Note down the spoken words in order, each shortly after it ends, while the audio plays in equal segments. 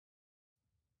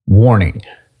Warning: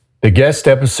 the guest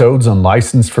episodes on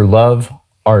License for Love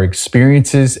are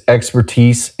experiences,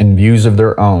 expertise, and views of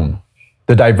their own.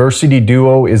 The diversity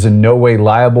duo is in no way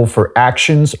liable for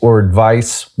actions or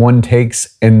advice one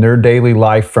takes in their daily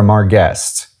life from our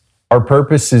guests. Our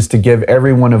purpose is to give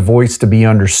everyone a voice to be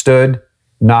understood,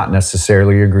 not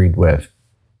necessarily agreed with.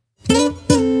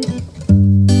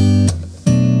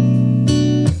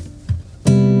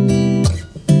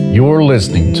 You're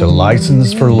listening to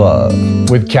License for Love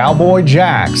with Cowboy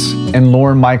Jax and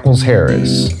Lauren Michaels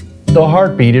Harris. The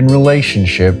heartbeat in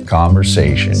relationship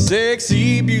conversation.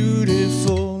 Sexy,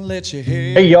 beautiful, let your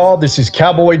hair. Hey y'all, this is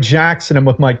Cowboy Jax and I'm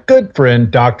with my good friend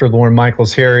Dr. Lauren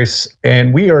Michaels Harris,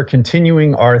 and we are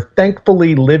continuing our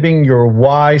Thankfully Living Your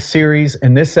Why series,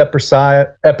 and this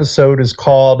episode is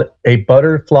called A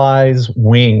Butterfly's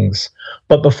Wings.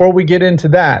 But before we get into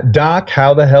that, Doc,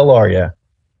 how the hell are you?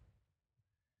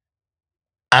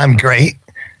 I'm great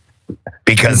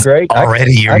because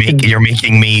already you're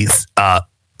making me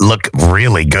look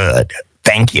really good.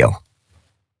 Thank you.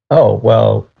 Oh,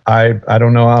 well, I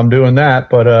don't know how I'm doing that,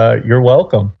 but you're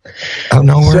welcome. Oh,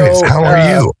 no worries. So, how are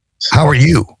you? How are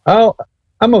you? Oh,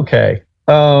 I'm okay.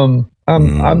 I'm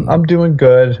doing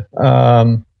good.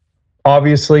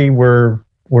 Obviously we're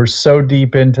so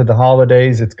deep into the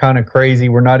holidays. It's kind of crazy.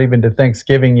 We're not even to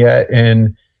Thanksgiving yet,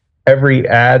 and every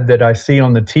ad that I see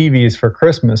on the TV is for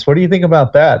Christmas. What do you think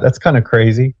about that? That's kind of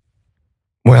crazy.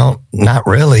 Well, not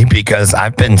really, because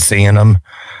I've been seeing them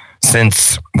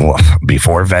since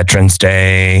before Veterans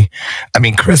Day. I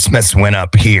mean, Christmas went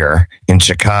up here in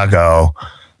Chicago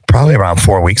probably around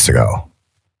 4 weeks ago.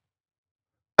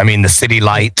 I mean, the city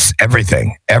lights,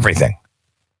 everything.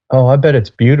 Oh, I bet it's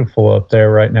beautiful up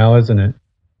there right now, isn't it?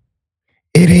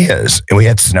 It is. We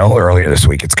had snow earlier this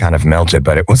week. It's kind of melted,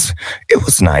 but it was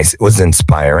nice. It was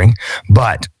inspiring.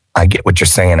 But I get what you're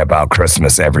saying about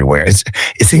Christmas everywhere. It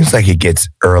seems like it gets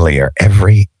earlier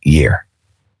every year.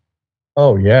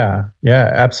 Oh, yeah.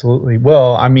 Yeah, absolutely.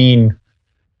 Well, I mean,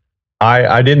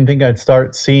 I didn't think I'd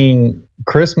start seeing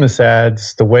Christmas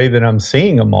ads the way that I'm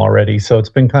seeing them already. So it's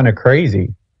been kind of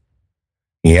crazy.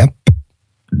 Yep.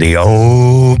 The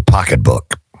old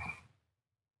pocketbook.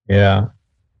 Yeah.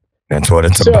 That's what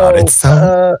it's about. It's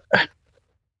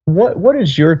what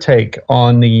is your take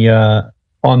on the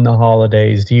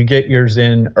holidays? Do you get yours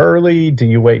in early? Do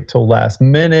you wait till last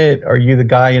minute? Are you the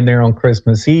guy in there on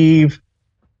Christmas Eve?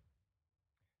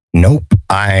 Nope.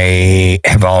 I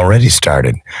have already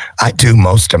started. I do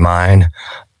most of mine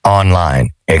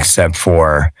online, except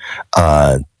for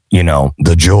the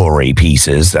jewelry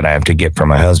pieces that I have to get for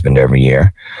my husband every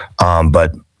year.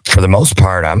 But for the most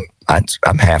part, I'm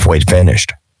halfway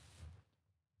finished.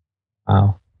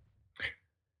 Wow.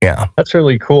 Yeah. That's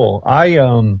really cool. I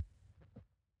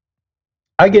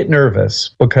get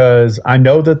nervous because I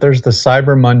know that there's the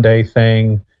Cyber Monday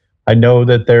thing. I know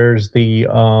that there's the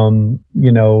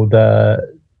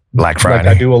the Black Friday.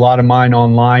 Like I do a lot of mine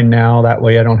online now. That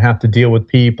way I don't have to deal with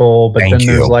people. But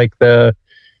there's like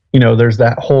there's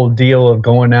that whole deal of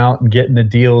going out and getting the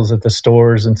deals at the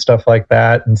stores and stuff like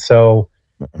that. And so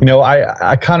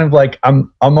I kind of like,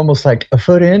 I'm almost like a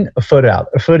foot in, a foot out,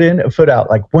 a foot in, a foot out.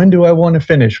 Like, when do I want to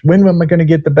finish? When am I going to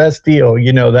get the best deal?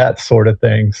 That sort of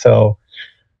thing. So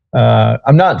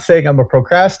I'm not saying I'm a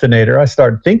procrastinator. I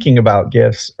started thinking about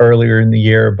gifts earlier in the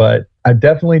year, but I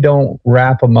definitely don't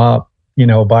wrap them up,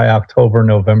 by October,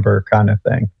 November kind of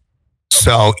thing.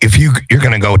 So if you're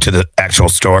going to go to the actual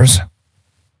stores,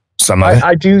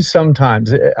 I do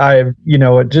sometimes. It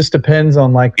just depends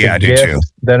on like the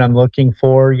gift that I'm looking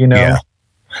for, Yeah.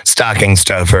 Stocking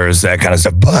stuffers, that kind of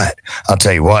stuff. But I'll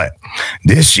tell you what,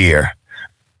 this year,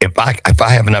 if I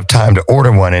have enough time to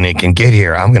order one and it can get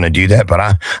here, I'm going to do that.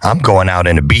 But I'm going out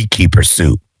in a beekeeper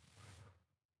suit.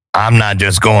 I'm not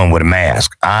just going with a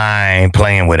mask. I ain't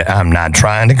playing with it. I'm not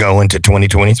trying to go into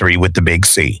 2023 with the big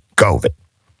C, COVID.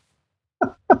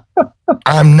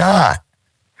 I'm not.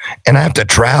 And I have to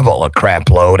travel a crap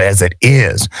load as it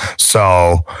is.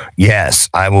 So, yes,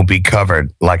 I will be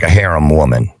covered like a harem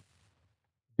woman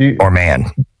or man.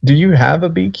 Do you have a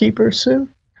beekeeper suit?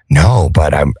 No,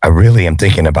 but I really am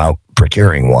thinking about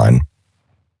procuring one.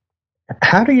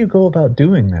 How do you go about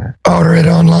doing that? Order it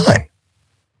online.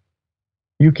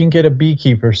 You can get a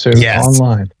beekeeper suit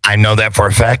online. I know that for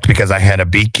a fact because I had a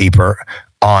beekeeper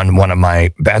on one of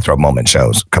my Bathrobe Moment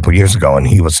shows a couple years ago, and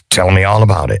he was telling me all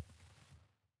about it.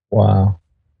 Wow.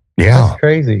 Yeah. That's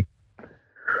crazy.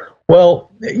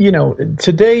 Well,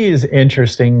 today is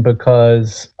interesting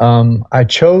because I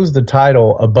chose the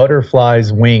title A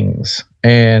Butterfly's Wings.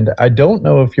 And I don't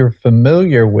know if you're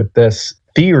familiar with this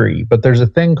theory, but there's a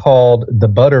thing called the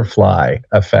butterfly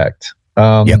effect.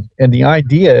 Yep. And the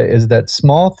idea is that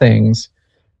small things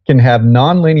can have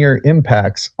nonlinear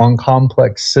impacts on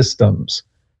complex systems.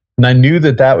 And I knew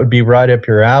that that would be right up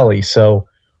your alley. So,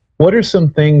 what are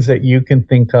some things that you can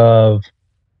think of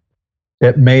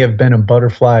that may have been a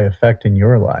butterfly effect in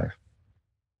your life?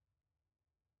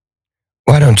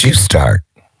 Why don't you start?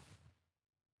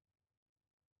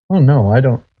 Oh no, I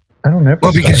don't. I don't ever.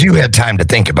 Well, because start. you had time to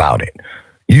think about it.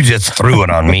 You just threw it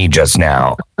on me just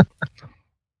now.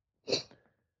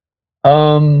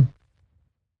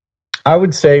 I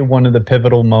would say one of the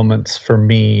pivotal moments for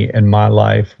me in my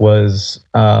life was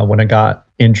when I got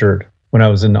injured when I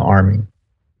was in the Army.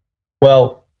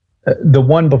 Well, the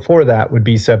one before that would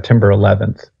be September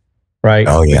 11th, right?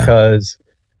 Oh, yeah. Because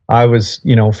I was,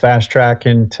 fast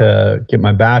tracking to get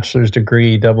my bachelor's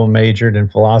degree, double majored in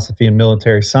philosophy and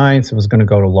military science, and was going to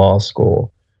go to law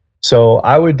school. So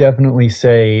I would definitely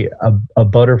say a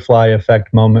butterfly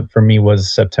effect moment for me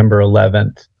was September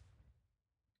 11th.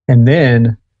 And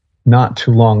then not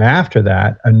too long after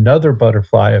that, another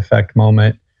butterfly effect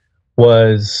moment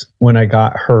was when I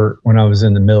got hurt when I was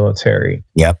in the military.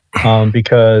 Yep.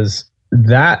 Because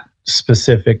that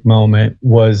specific moment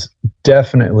was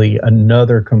definitely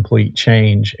another complete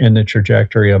change in the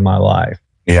trajectory of my life.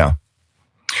 Yeah.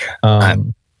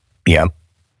 Um, Yeah.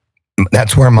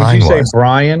 That's where mine would you was. say,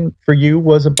 Brian, for you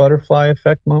was a butterfly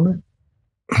effect moment?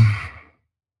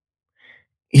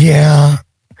 Yeah.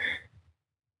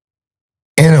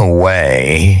 In a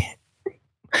way.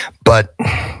 But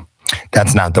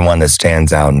that's not the one that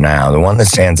stands out now. The one that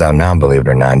stands out now, believe it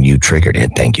or not, you triggered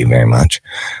it, thank you very much,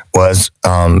 was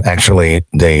actually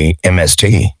the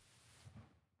MST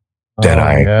that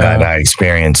I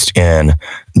experienced in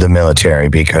the military,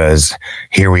 because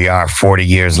here we are 40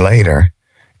 years later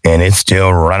and it's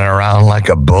still running around like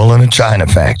a bull in a China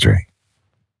factory.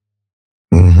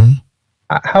 Mm-hmm.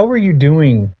 How are you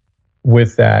doing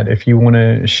with that? If you want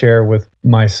to share with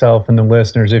myself and the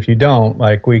listeners, if you don't,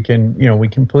 like, we can, we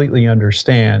completely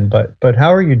understand, but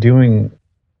how are you doing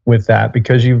with that?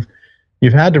 Because you've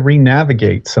had to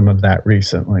re-navigate some of that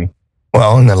recently.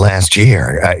 Well, in the last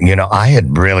year, I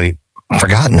had really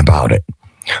forgotten about it,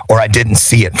 or I didn't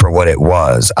see it for what it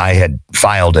was. I had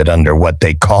filed it under what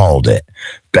they called it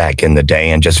back in the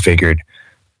day and just figured,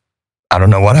 I don't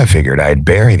know what I figured. I had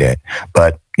buried it,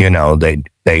 but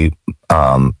they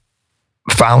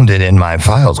found it in my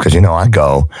files, because I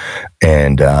go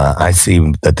and I see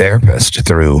the therapist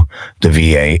through the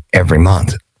VA every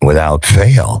month without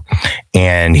fail,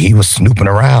 and he was snooping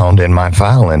around in my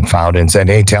file and found it and said,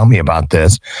 "Hey, tell me about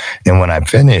this." And when I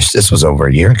finished, this was over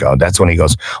a year ago, that's when he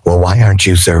goes, "Well, why aren't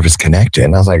you service connected?"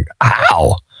 And I was like,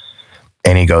 "How?"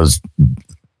 And he goes,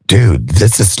 "Dude,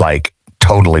 this is like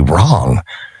totally wrong.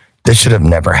 This should have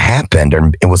never happened,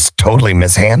 or it was totally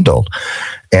mishandled."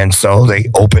 And so they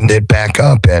opened it back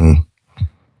up, and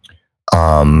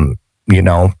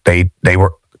they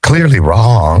were clearly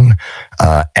wrong,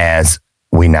 as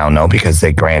we now know, because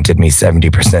they granted me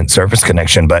 70% service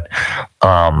connection. But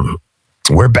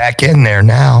we're back in there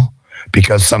now,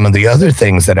 because some of the other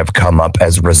things that have come up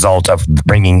as a result of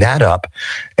bringing that up,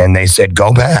 and they said,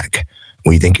 "Go back.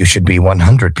 We think you should be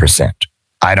 100%.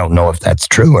 I don't know if that's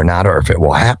true or not, or if it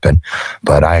will happen,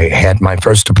 but I had my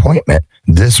first appointment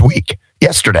this week,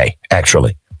 yesterday,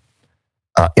 actually,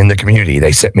 in the community.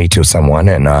 They sent me to someone,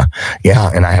 and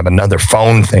and I have another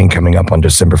phone thing coming up on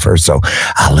December 1st, so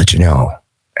I'll let you know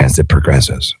as it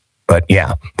progresses. But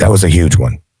yeah, that was a huge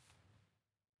one.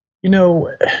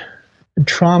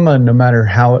 Trauma, no matter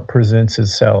how it presents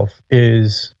itself,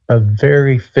 is a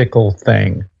very fickle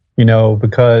thing,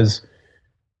 because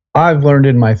I've learned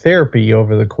in my therapy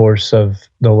over the course of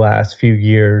the last few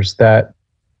years that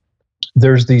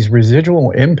there's these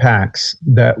residual impacts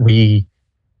that we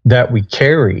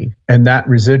carry, and that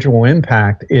residual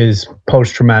impact is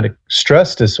post-traumatic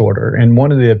stress disorder. And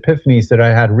one of the epiphanies that I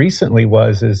had recently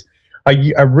is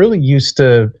I really used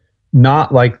to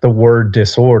not like the word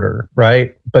disorder,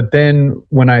 right? But then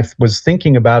when I was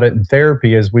thinking about it in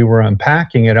therapy as we were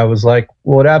unpacking it, I was like,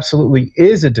 well, it absolutely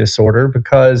is a disorder,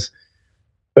 because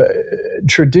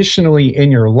traditionally in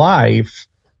your life,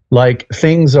 like,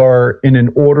 things are in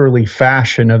an orderly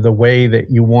fashion of the way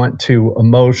that you want to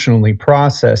emotionally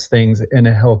process things in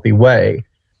a healthy way.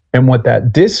 And what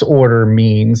that disorder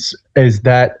means is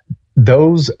that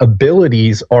those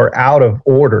abilities are out of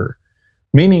order,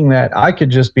 meaning that I could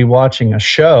just be watching a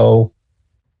show,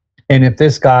 and if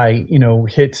this guy,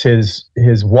 hits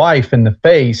his wife in the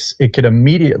face, it could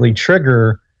immediately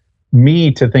trigger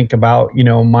me to think about,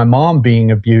 my mom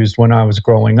being abused when I was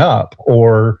growing up,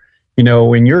 or,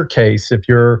 in your case, if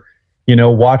you're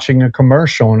watching a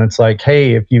commercial and it's like,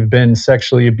 hey, if you've been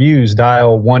sexually abused,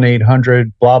 dial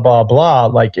 1-800 blah blah blah.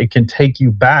 Like, it can take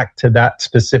you back to that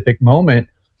specific moment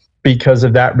because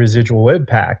of that residual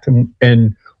impact.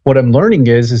 And what I'm learning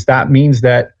is that means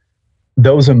that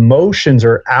those emotions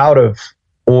are out of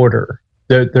order.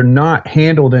 They're not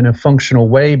handled in a functional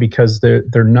way because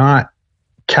they're not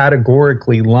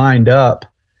categorically lined up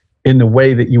in the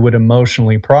way that you would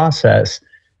emotionally process.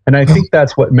 And I think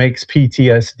that's what makes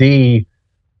PTSD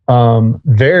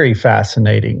very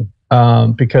fascinating,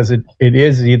 because it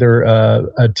is either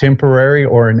a temporary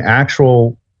or an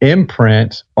actual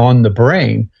imprint on the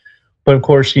brain. But of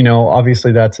course,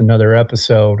 obviously that's another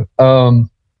episode.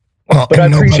 But I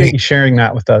appreciate you sharing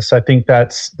that with us. I think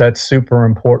that's super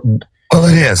important. Well,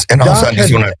 it is. And also, I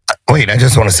just want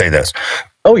to say this.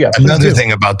 Oh, yeah. Another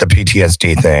thing about the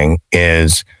PTSD thing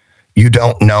is you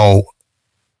don't know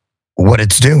what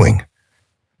it's doing.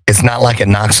 It's not like it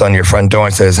knocks on your front door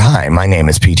and says, hi, my name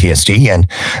is PTSD. And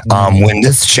when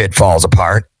this shit falls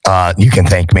apart, you can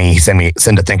thank me, send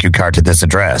a thank you card to this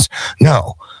address.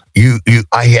 No,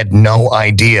 I had no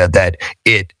idea that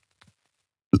it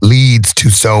leads to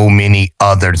so many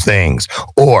other things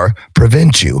or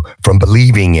prevents you from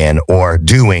believing in or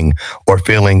doing or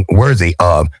feeling worthy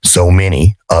of so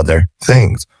many other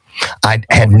things. I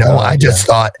just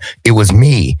thought it was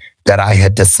me, that I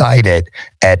had decided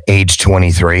at age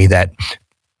 23 that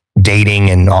dating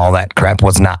and all that crap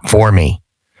was not for me.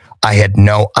 I had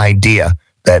no idea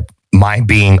that my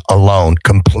being alone,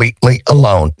 completely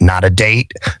alone, not a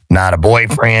date, not a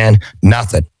boyfriend,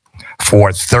 nothing,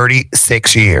 for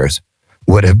 36 years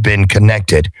would have been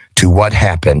connected to what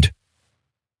happened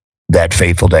that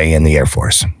fateful day in the Air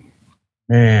Force.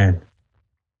 Man.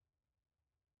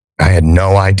 I had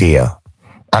no idea.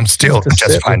 I'm still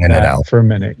just finding it out. For a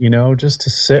minute, just to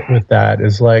sit with that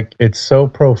is like, it's so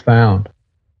profound.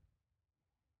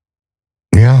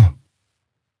 Yeah.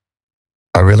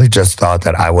 I really just thought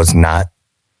that I was not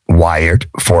wired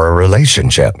for a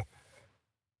relationship.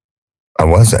 I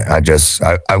wasn't. I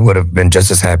would have been just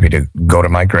as happy to go to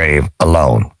my grave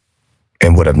alone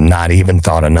and would have not even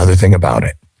thought another thing about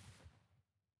it.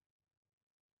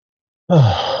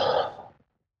 I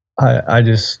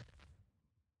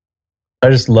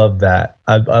just love that.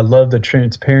 I love the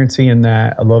transparency in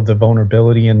that. I love the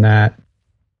vulnerability in that.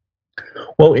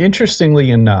 Well,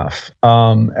 interestingly enough,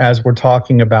 as we're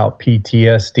talking about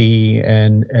PTSD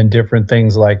and different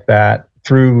things like that,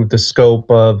 through the scope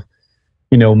of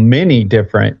many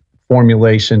different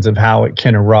formulations of how it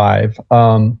can arrive,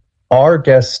 our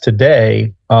guest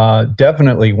today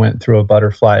definitely went through a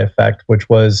butterfly effect, which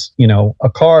was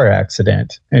a car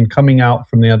accident, and coming out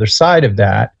from the other side of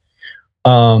that.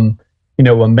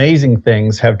 Amazing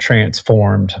things have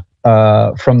transformed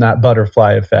from that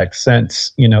butterfly effect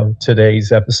since,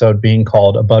 today's episode being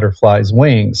called A Butterfly's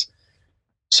Wings.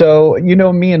 So,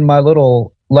 me and my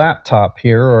little laptop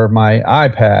here, or my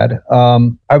iPad,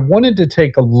 I wanted to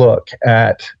take a look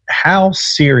at how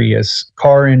serious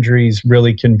car injuries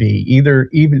really can be,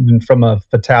 even from a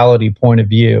fatality point of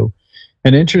view.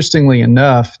 And interestingly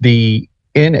enough, the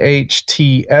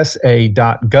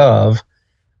NHTSA.gov,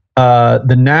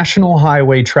 the National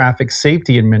Highway Traffic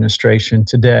Safety Administration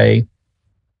today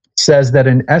says that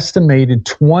an estimated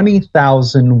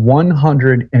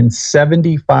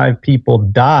 20,175 people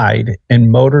died in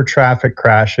motor traffic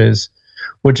crashes,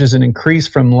 which is an increase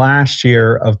from last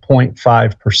year of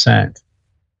 0.5%.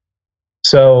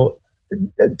 So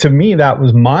to me, that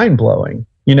was mind-blowing.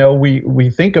 We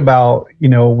think about,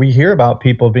 we hear about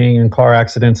people being in car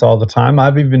accidents all the time.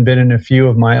 I've even been in a few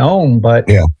of my own, but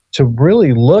to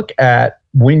really look at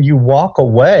when you walk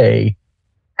away,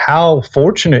 how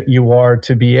fortunate you are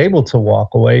to be able to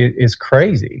walk away is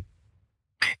crazy.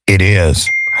 It is.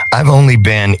 I've only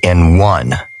been in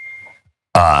one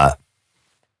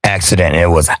accident. It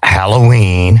was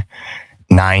Halloween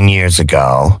 9 years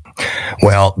ago.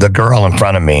 Well, the girl in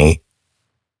front of me,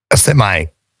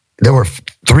 there were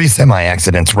 3 semi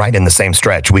accidents right in the same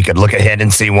stretch. We could look ahead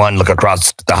and see one, look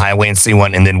across the highway and see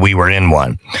one, and then we were in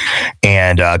one.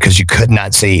 And because you could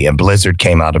not see, a blizzard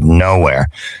came out of nowhere.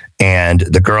 And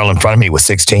the girl in front of me was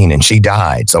 16 and she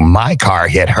died. So my car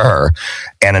hit her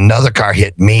and another car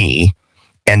hit me.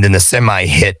 And then the semi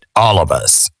hit all of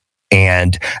us.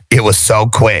 And it was so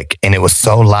quick and it was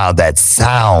so loud. That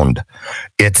sound,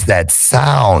 it's that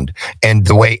sound and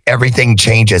the way everything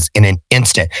changes in an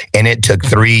instant. And it took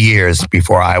 3 years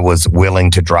before I was willing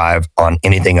to drive on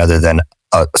anything other than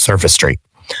a surface street.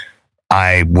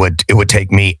 It would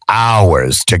take me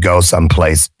hours to go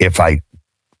someplace if I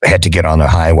had to get on a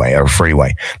highway or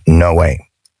freeway. No way.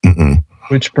 Mm-mm.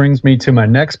 Which brings me to my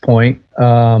next point.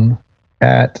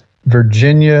 At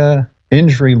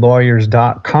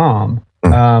virginiainjurylawyers.com.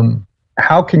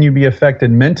 How can you be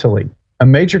affected mentally? A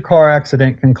major car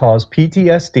accident can cause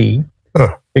PTSD,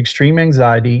 extreme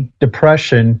anxiety,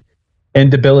 depression, and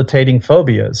debilitating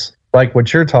phobias, like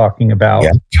what you're talking about.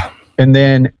 Yeah. And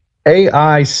then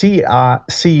AICA.com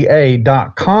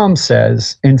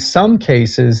says, in some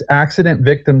cases, accident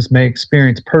victims may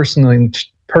experience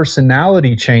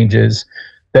personality changes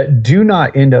that do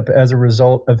not end up as a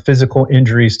result of physical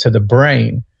injuries to the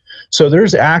brain. So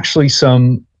there's actually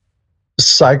some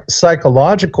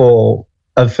psychological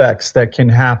effects that can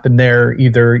happen there,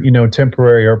 either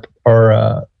temporary or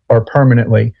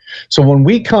permanently. So when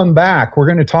we come back, we're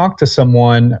going to talk to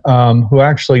someone who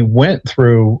actually went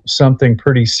through something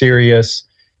pretty serious,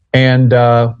 and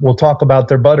we'll talk about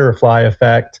their butterfly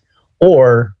effect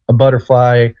or a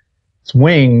butterfly's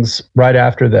wings right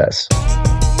after this.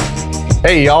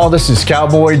 Hey y'all, this is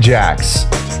Cowboy Jax.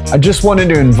 I just wanted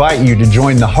to invite you to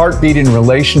join the Heartbeat and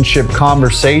Relationship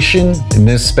conversation in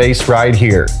this space right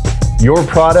here. Your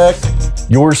product,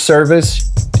 your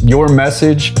service, your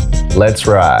message. Let's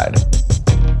ride.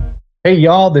 Hey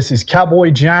y'all, this is Cowboy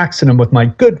Jax, and I'm with my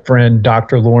good friend,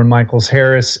 Dr. Lauren Michaels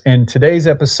Harris, and today's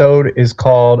episode is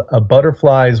called A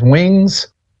Butterfly's Wings,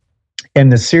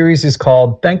 and the series is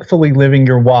called Thankfully Living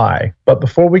Your Why. But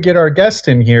before we get our guest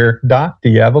in here, Doc, do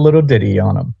you have a little ditty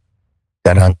on him?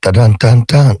 Dun, dun, dun, dun,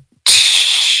 dun.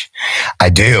 I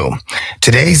do.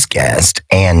 Today's guest,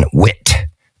 Ann Witt,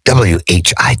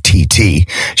 WHITT.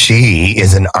 She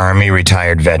is an Army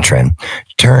retired veteran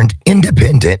turned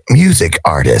independent music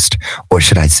artist, or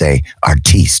should I say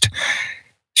artiste.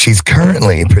 She's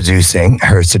currently producing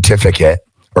her certificate,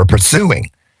 or pursuing.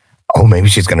 Oh, maybe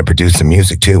she's going to produce some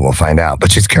music too. We'll find out.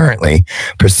 But she's currently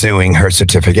pursuing her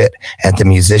certificate at the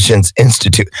Musicians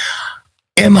Institute.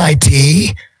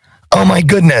 MIT? Oh my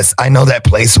goodness, I know that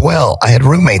place well. I had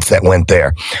roommates that went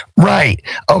there. Right.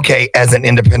 Okay, as an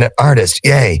independent artist,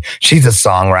 yay. She's a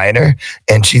songwriter,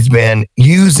 and she's been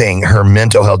using her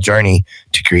mental health journey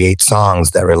to create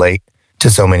songs that relate to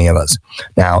so many of us.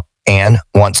 Now, Ann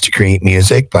wants to create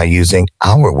music by using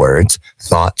our words,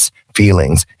 thoughts,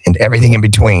 feelings, and everything in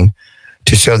between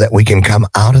to show that we can come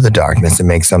out of the darkness and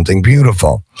make something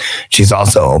beautiful. She's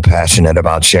also passionate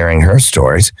about sharing her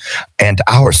stories and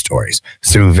our stories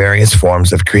through various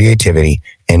forms of creativity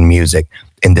in music.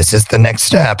 And this is the next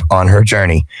step on her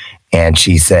journey. And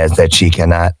she says that she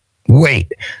cannot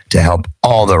wait to help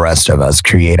all the rest of us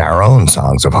create our own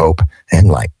songs of hope and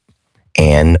light.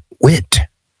 Ann Witt.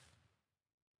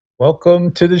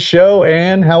 Welcome to the show,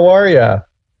 Ann. How are you?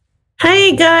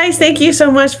 Hey guys, thank you so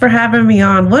much for having me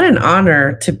on. What an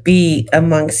honor to be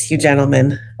amongst you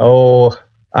gentlemen. Oh,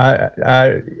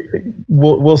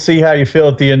 we'll see how you feel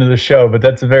at the end of the show, but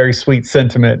that's a very sweet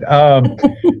sentiment.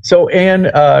 So Ann,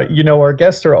 our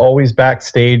guests are always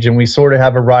backstage, and we sort of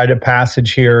have a rite of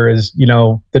passage here as,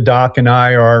 the doc and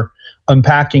I are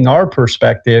unpacking our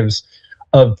perspectives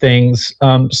of things.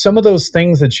 Some of those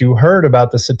things that you heard about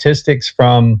the statistics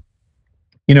from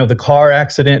the car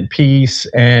accident piece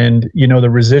and, the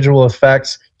residual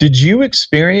effects. Did you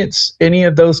experience any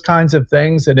of those kinds of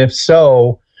things? And if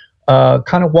so,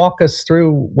 kind of walk us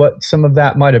through what some of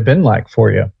that might have been like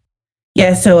for you.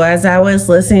 Yeah. So as I was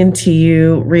listening to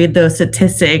you read those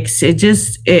statistics,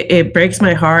 it breaks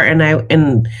my heart.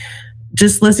 And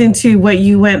just listening to what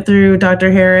you went through, Dr.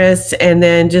 Harris, and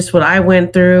then just what I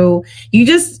went through,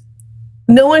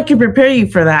 no one can prepare you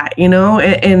for that, and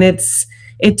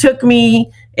it took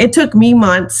me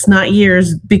months, not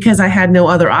years, because I had no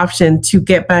other option to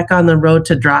get back on the road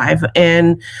to drive.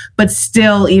 But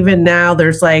still, even now,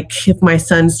 there's if my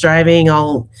son's driving,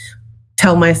 I'll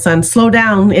tell my son, slow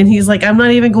down. And he's like, I'm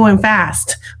not even going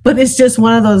fast. But it's just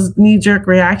one of those knee-jerk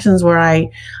reactions where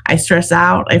I stress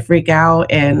out, I freak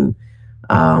out. And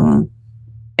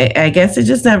I guess it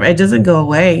doesn't go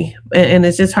away. And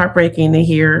it's just heartbreaking to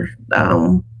hear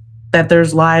that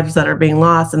there's lives that are being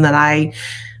lost, and that I,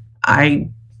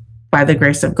 by the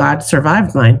grace of God,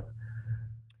 survived mine.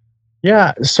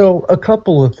 Yeah. So a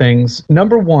couple of things.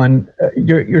 Number one,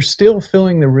 you're still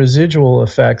feeling the residual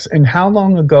effects. And how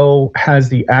long ago has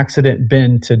the accident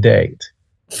been to date?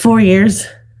 4 years.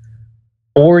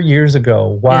 4 years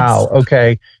ago. Wow. Yes.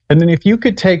 Okay. And then if you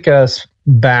could take us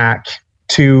back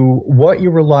to what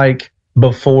you were like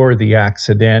before the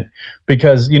accident,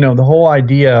 because, the whole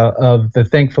idea of the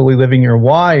Thankfully Living Your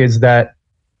Why is that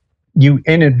you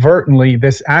inadvertently,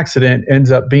 this accident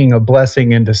ends up being a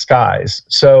blessing in disguise.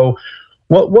 So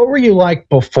what were you like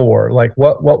before? Like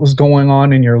what was going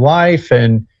on in your life,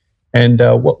 and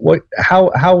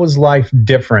how was life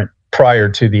different prior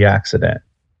to the accident?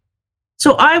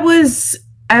 So I was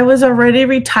I was already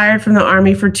retired from the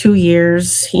Army for 2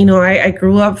 years. I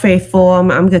grew up faithful.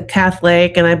 I'm a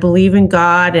Catholic and I believe in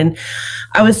God. And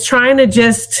I was trying to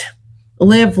just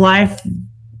live life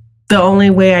the only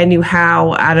way I knew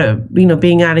how,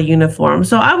 being out of uniform.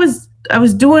 So I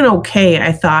was doing okay,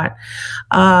 I thought.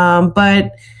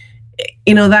 But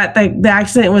that the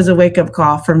accident was a wake up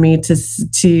call for me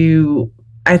to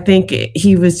I think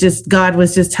God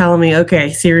was just telling me,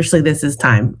 okay, seriously, this is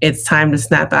time. It's time to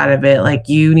snap out of it. Like,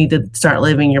 you need to start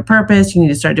living your purpose. You need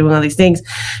to start doing all these things,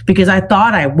 because I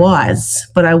thought I was,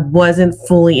 but I wasn't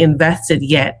fully invested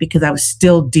yet, because I was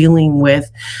still dealing with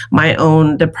my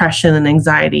own depression and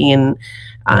anxiety, and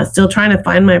still trying to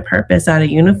find my purpose out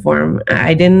of uniform.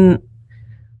 I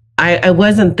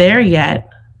wasn't there yet,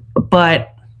 but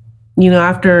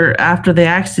after the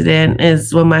accident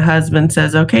is when my husband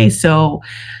says, okay, so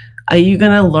are you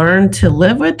going to learn to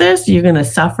live with this? You're going to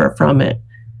suffer from it.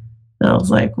 And I was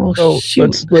like, well, so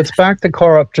shoot. let's back the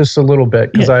car up just a little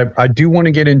bit, because I do want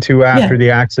to get into after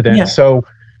the accident. Yeah. So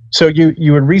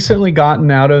you had recently gotten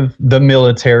out of the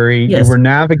military. Yes. You were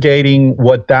navigating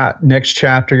what that next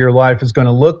chapter of your life is going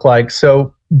to look like.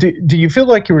 So do you feel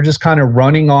like you were just kind of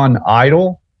running on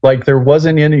idle? Like, there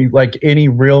wasn't any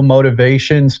real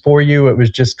motivations for you? It was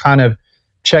just kind of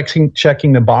checking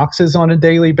the boxes on a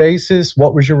daily basis?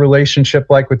 What was your relationship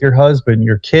like with your husband,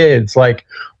 your kids? Like,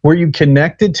 were you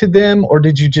connected to them, or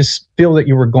did you just feel that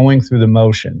you were going through the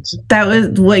motions? That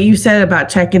was what you said about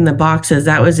checking the boxes.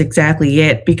 That was exactly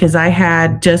it, because we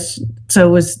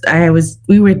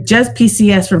were just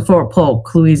PCS from Fort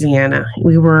Polk, Louisiana.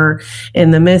 We were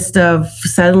in the midst of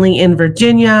settling in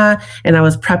Virginia, and I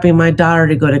was prepping my daughter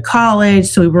to go to college.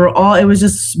 So it was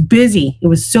just busy. It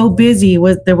was so busy.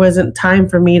 There wasn't time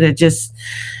for me to just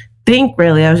think,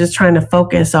 really. I was just trying to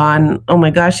focus on, oh my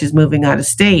gosh, she's moving out of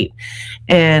state.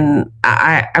 And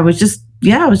I was just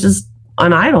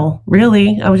on idle,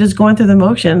 really. I was just going through the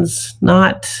motions,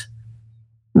 not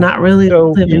really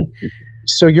living.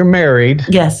 So you're married.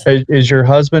 Yes. Is your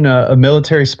husband a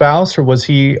military spouse, or was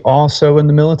he also in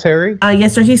the military?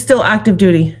 Yes, sir. He's still active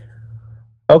duty.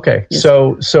 Okay. Yes.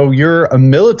 So you're a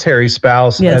military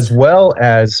spouse, yes, as well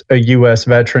as a U.S.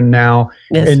 veteran now.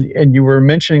 Yes. And you were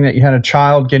mentioning that you had a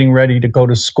child getting ready to go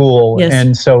to school. Yes.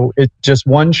 And so it's just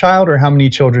one child, or how many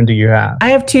children do you have? I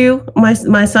have two. My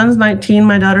son's 19.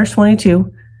 My daughter's 22.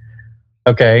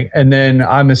 Okay. And then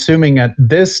I'm assuming at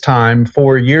this time,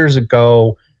 4 years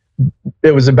ago,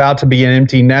 it was about to be an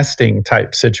empty nesting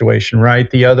type situation,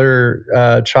 right? The other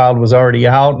child was already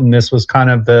out, and this was kind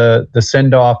of the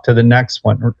send off to the next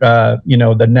one,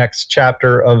 the next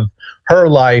chapter of her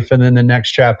life, and then the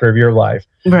next chapter of your life.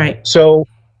 Right. So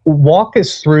walk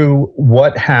us through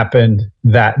what happened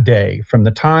that day, from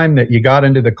the time that you got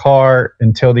into the car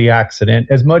until the accident,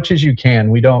 as much as you can.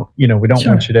 We don't Sure.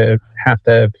 want you to have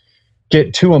to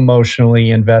get too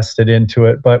emotionally invested into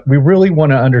it, but we really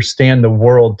want to understand the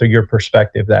world through your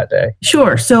perspective that day.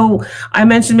 Sure. So I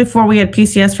mentioned before, we had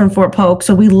PCS from Fort Polk,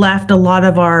 so we left a lot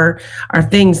of our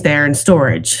things there in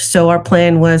storage. So our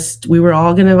plan was, we were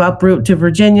all going to uproot to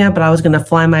Virginia, but I was going to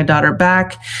fly my daughter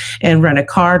back and rent a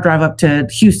car, drive up to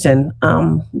Houston,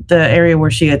 the area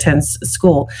where she attends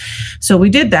school. So we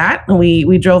did that, and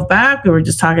we drove back. We were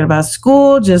just talking about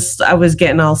school. I was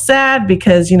getting all sad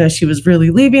because, she was really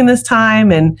leaving this time.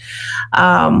 And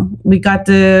we got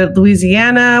to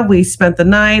Louisiana. We spent the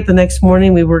night. The next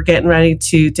morning, we were getting ready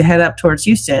to head up towards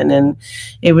Houston. And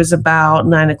it was about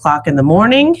 9:00 in the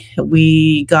morning.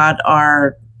 We got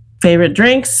our favorite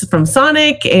drinks from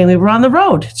Sonic, and we were on the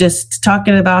road just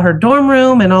talking about her dorm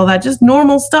room and all that, just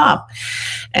normal stuff.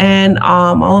 And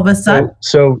all of a sudden.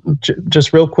 So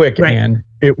just real quick, right. Ann,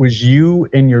 it was you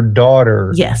and your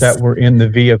daughter yes. that were in the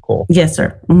vehicle. Yes,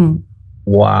 sir. Mm-hmm.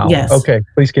 Wow. Yes. Okay,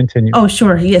 please continue. Oh,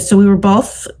 sure. Yes. So we were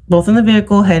both in the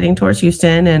vehicle heading towards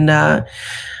Houston, and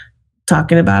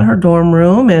talking about her dorm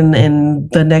room.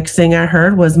 And the next thing I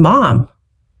heard was Mom.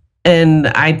 And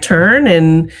I turned,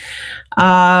 and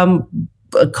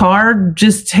a car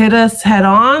just hit us head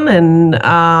on. And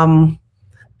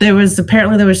there was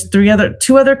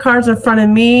two other cars in front of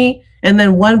me, and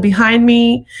then one behind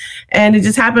me. And it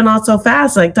just happened all so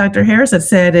fast, like Dr. Harris had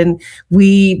said. And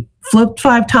we flipped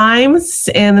 5 times,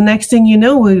 and the next thing you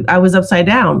know, I was upside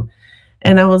down.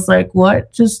 And I was like,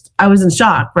 what? I was in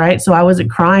shock, right? So I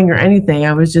wasn't crying or anything.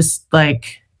 I was just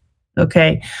like,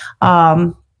 okay.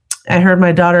 I heard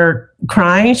my daughter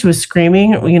crying. She was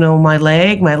screaming, my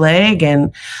leg.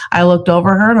 And I looked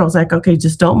over her, and I was like, okay,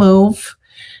 just don't move.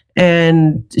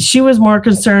 And she was more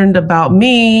concerned about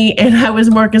me, and I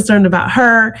was more concerned about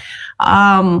her.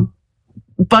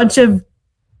 Bunch of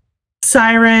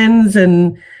sirens,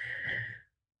 and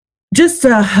just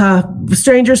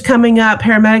strangers coming up,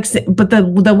 paramedics. But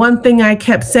the one thing I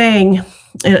kept saying,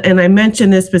 and I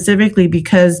mentioned this specifically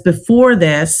because before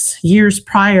this, years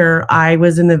prior, I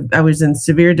was in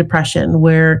severe depression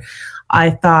where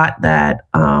I thought that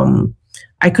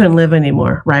I couldn't live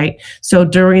anymore, right? So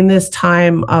during this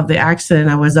time of the accident,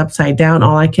 I was upside down.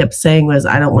 All I kept saying was,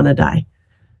 I don't want to die.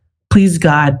 Please,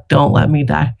 God, don't let me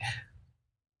die.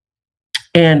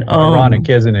 And ironic,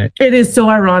 isn't it? It is so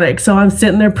ironic. So I'm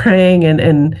sitting there praying,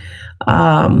 and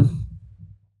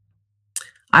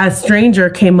a stranger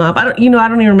came up. I don't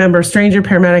even remember. A stranger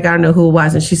paramedic, I don't know who it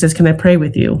was, and she says, "Can I pray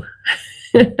with you?"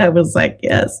 I was like,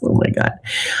 "Yes." Oh my God.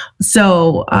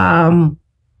 So I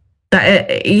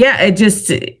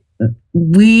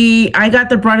got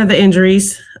the brunt of the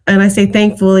injuries, and I say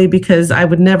thankfully because I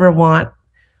would never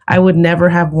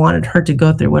have wanted her to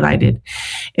go through what I did.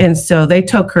 And so they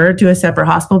took her to a separate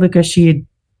hospital because she had,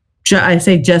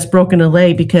 just broken a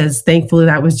leg, because thankfully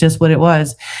that was just what it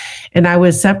was. And I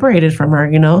was separated from her,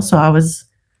 so I was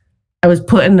I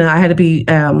had to be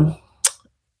medevac,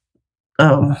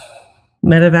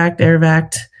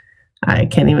 airvac. I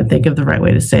can't even think of the right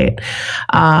way to say it.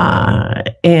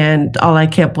 And all I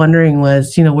kept wondering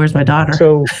was, where's my daughter?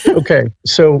 So, okay.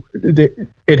 So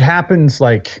it happens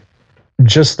like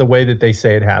just the way that they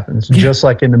say it happens, just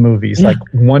like in the movies. Yeah. Like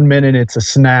 1 minute it's a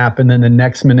snap, and then the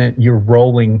next minute you're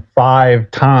rolling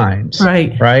 5 times.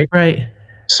 Right. Right. Right.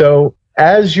 So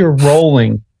as you're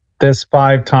rolling this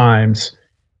 5 times,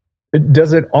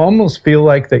 does it almost feel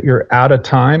like that you're out of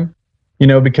time?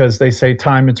 Because they say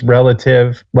time is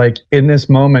relative. Like in this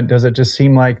moment, does it just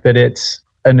seem like that it's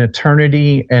an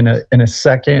eternity and a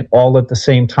second all at the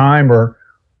same time? Or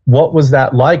what was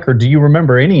that like? Or do you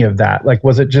remember any of that? Like,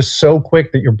 was it just so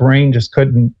quick that your brain just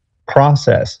couldn't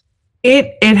process?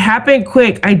 It happened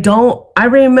quick. I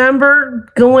remember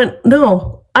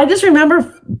I just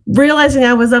remember realizing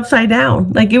I was upside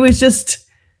down. Like it was just,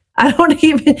 I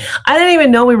didn't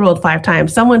even know we rolled 5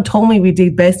 times. Someone told me we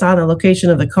did based on the location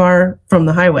of the car from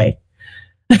the highway.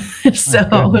 So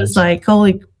it was like,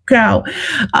 holy cow,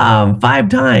 5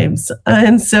 times.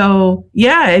 And so,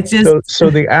 yeah, it just. So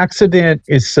the accident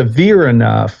is severe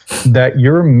enough that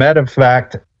you're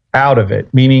medevac out of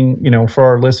it, meaning, for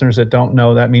our listeners that don't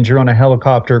know, that means you're on a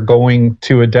helicopter going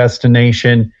to a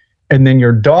destination, and then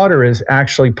your daughter is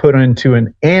actually put into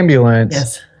an ambulance.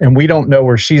 Yes. And we don't know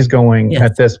where she's going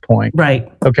at this point.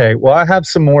 Right. Okay. Well, I have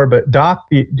some more, but Doc,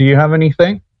 do you have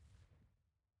anything?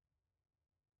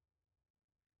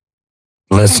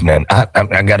 Listening, I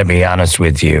got to be honest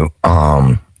with you.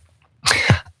 I'm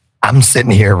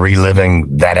sitting here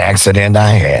reliving that accident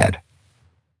I had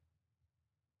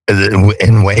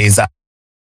in ways.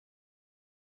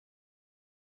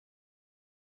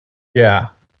 Yeah.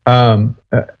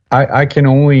 I can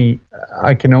only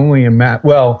imagine.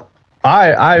 Well,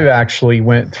 I actually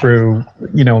went through,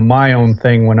 my own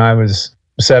thing when I was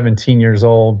 17 years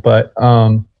old. But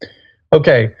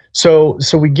okay, so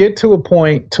we get to a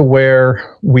point to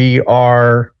where we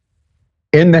are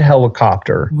in the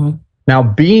helicopter. Mm-hmm. Now,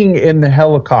 being in the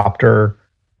helicopter,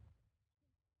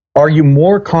 are you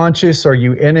more conscious? Are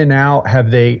you in and out?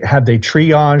 Have they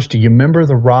triaged? Do you remember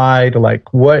the ride? Like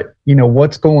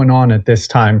what's going on at this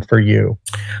time for you?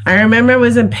 I remember I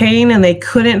was in pain and they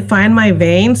couldn't find my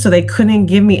vein, so they couldn't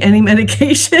give me any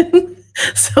medication.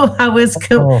 So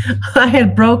I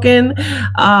had broken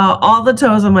all the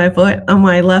toes on my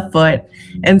left foot.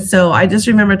 And so I just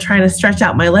remember trying to stretch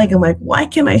out my leg. I'm like, why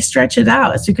can't I stretch it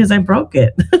out? It's because I broke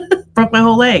it. Broke my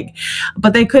whole leg,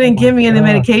 but they couldn't give me any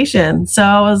medication.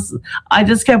 So I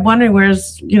just kept wondering,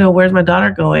 where's my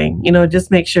daughter going? Just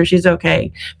make sure she's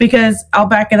okay. Because I'll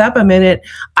back it up a minute.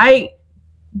 I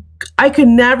could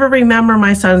never remember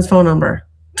my son's phone number.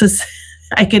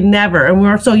 I could never. And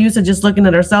we're so used to just looking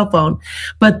at our cell phone.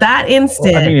 But that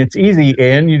instant. Well, it's easy,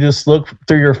 Ann. You just look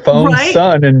through your phone's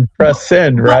son and press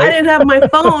send, right? Well, I didn't have my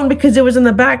phone because it was in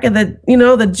the back of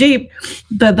the Jeep,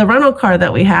 the rental car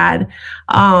that we had.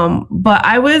 But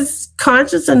I was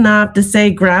conscious enough to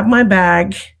say, grab my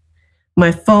bag.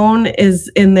 My phone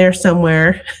is in there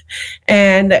somewhere,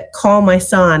 and call my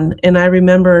son. And I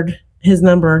remembered his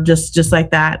number just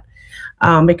like that,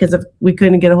 because we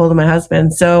couldn't get a hold of my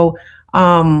husband. So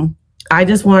I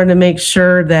just wanted to make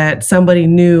sure that somebody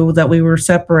knew that we were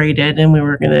separated and we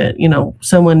were going to,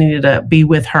 someone needed to be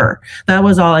with her. That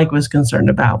was all I was concerned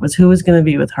about, was who was going to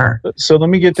be with her. So let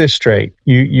me get this straight.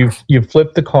 You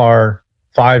flipped the car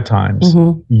 5 times.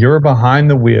 Mm-hmm. You're behind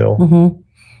the wheel, mm-hmm.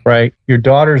 right? Your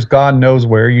daughter's God knows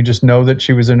where. You just know that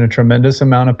she was in a tremendous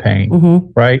amount of pain, mm-hmm.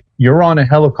 right? You're on a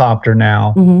helicopter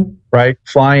now, mm-hmm. right?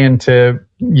 Flying to,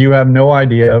 you have no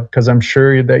idea, because I'm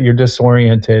sure that you're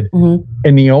disoriented.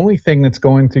 And the only thing that's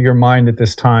going through your mind at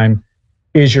this time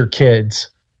is your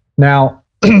kids. Now,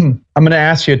 I'm going to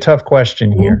ask you a tough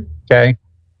question here, okay?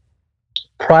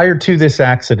 Prior to this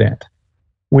accident,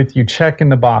 with you checking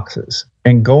the boxes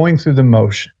and going through the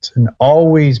motions and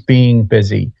always being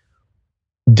busy,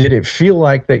 did it feel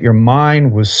like that your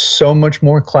mind was so much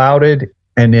more clouded,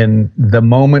 and in the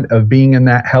moment of being in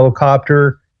that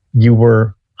helicopter, you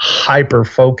were hyper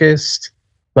focused?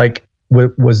 Like,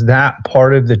 was that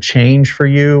part of the change for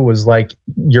you? Was like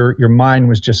your mind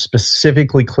was just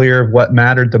specifically clear of what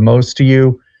mattered the most to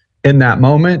you in that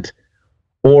moment?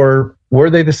 Or were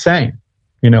they the same?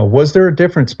 Was there a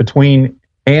difference between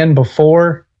Ann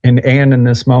before and Ann in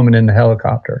this moment in the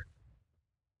helicopter?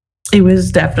 It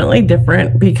was definitely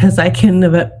different, because I can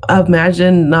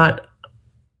imagine not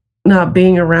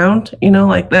being around,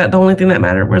 like that. The only thing that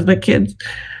mattered was my kids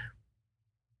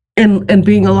and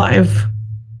being alive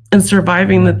and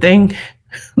surviving the thing.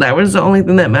 That was the only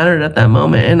thing that mattered at that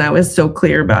moment. And I was so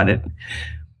clear about it.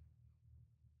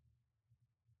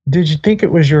 Did you think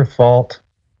it was your fault?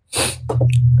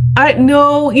 I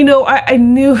knew,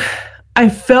 I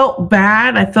felt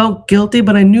bad. I felt guilty,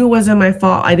 but I knew it wasn't my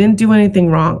fault. I didn't do anything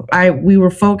wrong. We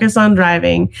were focused on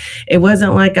driving. It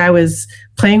wasn't like I was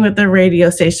playing with the radio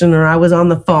station or I was on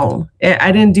the phone.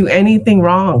 I didn't do anything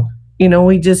wrong.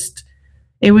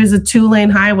 It was a 2-lane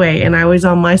highway and I was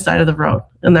on my side of the road,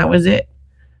 and that was it.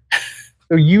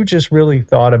 So you just really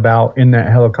thought about in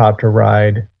that helicopter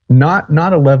ride, not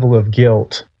a level of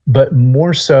guilt, but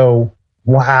more so,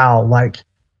 wow, like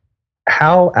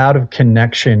how out of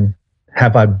connection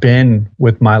have I been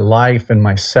with my life and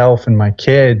myself and my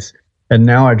kids? And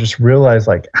now I just realize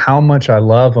like how much I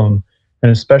love them,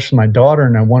 and especially my daughter,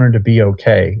 and I want her to be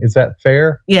okay. Is that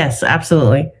fair? Yes,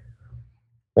 absolutely.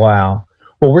 Wow.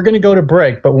 Well, we're going to go to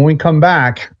break, but when we come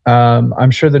back, I'm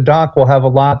sure the doc will have a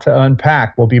lot to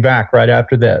unpack. We'll be back right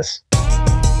after this.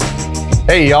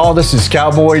 Hey, y'all, this is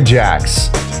Cowboy Jax.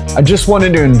 I just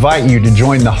wanted to invite you to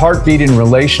join the Heartbeat and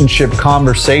Relationship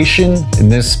conversation in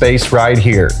this space right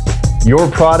here. Your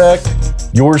product,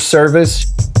 your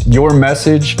service, your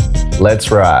message. Let's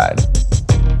ride.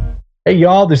 Hey,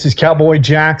 y'all, this is Cowboy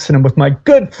Jackson. I'm with my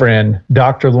good friend,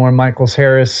 Dr. Lauren Michaels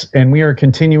Harris, and we are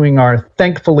continuing our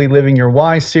Thankfully Living Your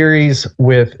Why series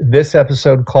with this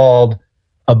episode called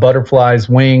A Butterfly's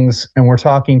Wings, and we're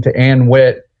talking to Ann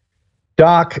Witt.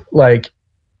 Doc, like,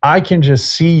 I can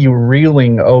just see you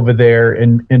reeling over there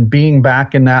and being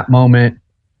back in that moment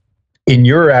in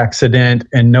your accident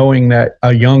and knowing that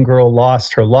a young girl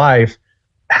lost her life.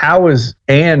 How is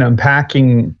Ann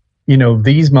unpacking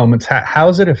these moments? How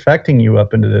is it affecting you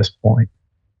up into this point?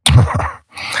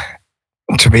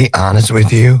 To be honest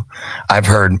with you, I've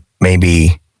heard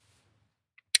maybe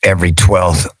every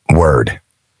 12th word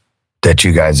that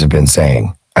you guys have been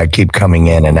saying. I keep coming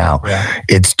in and out. Yeah.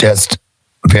 It's just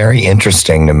very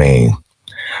interesting to me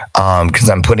because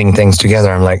I'm putting things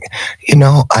together. I'm like,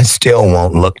 I still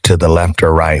won't look to the left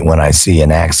or right when I see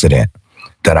an accident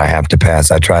that I have to pass.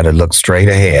 I try to look straight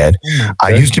ahead. I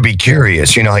used to be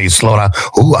curious, how you slow down.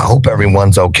 Ooh, I hope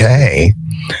everyone's okay.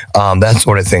 That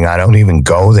sort of thing. I don't even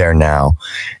go there now.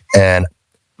 And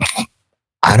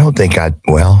I don't think I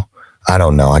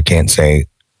don't know. I can't say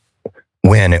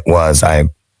when it was. I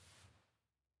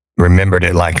remembered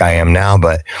it like I am now,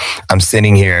 but I'm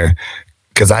sitting here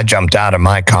because I jumped out of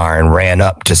my car and ran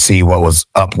up to see what was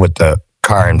up with the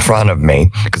car in front of me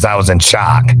because I was in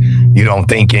shock. You don't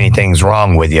think anything's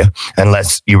wrong with you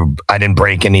unless I didn't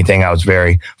break anything. I was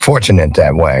very fortunate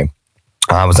that way.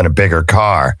 I was in a bigger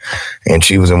car and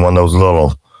she was in one of those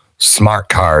little smart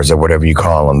cars or whatever you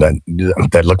call them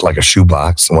that looked like a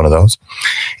shoebox, one of those.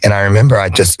 And I remember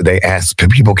they asked,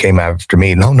 people came after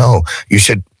me, no, you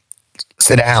should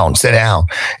sit down.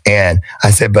 And I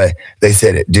said, but they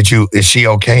said, is she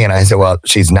okay? And I said, well,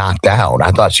 she's knocked out. I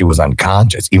thought she was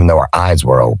unconscious, even though her eyes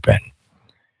were open.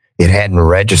 It hadn't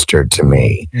registered to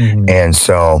me. Mm-hmm. And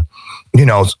so,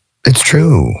 it's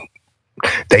true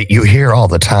that you hear all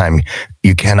the time,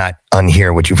 you cannot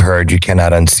unhear what you've heard. You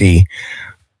cannot unsee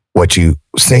what you've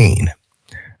seen,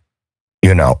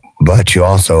 but you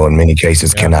also, in many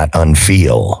cases, cannot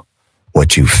unfeel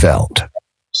what you felt.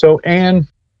 So, Ann,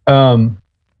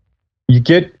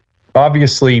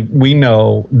 obviously we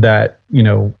know that,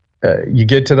 you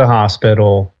get to the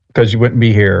hospital because you wouldn't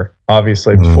be here,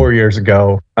 obviously, 4 years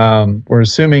ago. We're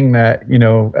assuming that,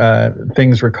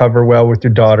 things recover well with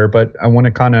your daughter, but I want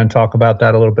to kind of talk about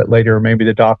that a little bit later, or maybe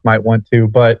the doc might want to,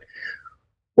 but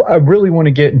I really want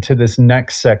to get into this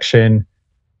next section.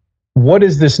 What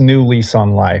does this new lease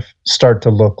on life start to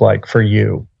look like for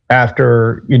you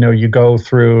after, you go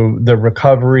through the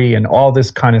recovery and all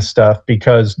this kind of stuff,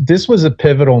 because this was a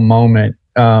pivotal moment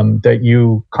that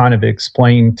you kind of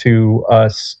explained to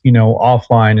us,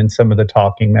 offline in some of the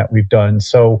talking that we've done.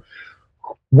 So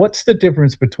what's the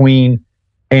difference between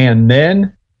and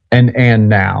then and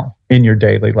now in your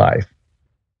daily life?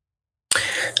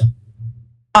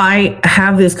 I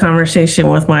have this conversation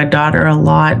with my daughter a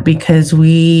lot because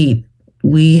we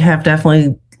have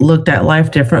definitely looked at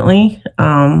life differently.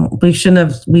 We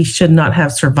should not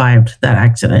have survived that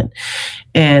accident,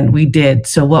 and we did.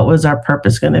 So what was our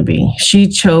purpose going to be? She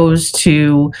chose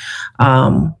to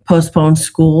postpone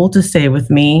school to stay with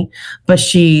me, but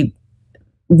she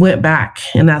went back,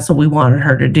 and that's what we wanted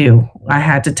her to do. I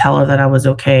had to tell her that I was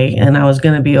okay and I was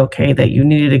going to be okay, that you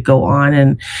needed to go on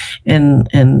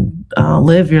and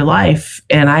live your life.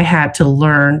 And I had to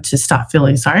learn to stop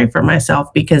feeling sorry for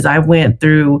myself, because I went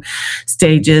through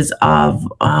stages of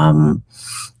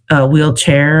a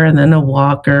wheelchair and then a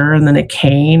walker and then a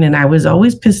cane. And I was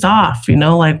always pissed off,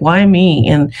 like, why me?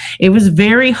 And it was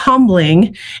very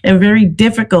humbling and very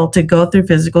difficult to go through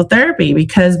physical therapy,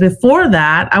 because before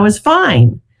that I was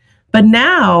fine. But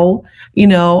now,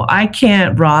 I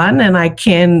can't run and I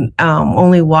can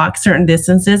only walk certain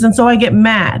distances. And so I get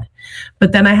mad,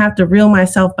 but then I have to reel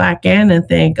myself back in and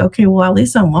think, okay, well, at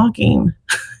least I'm walking.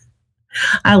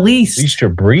 At least you're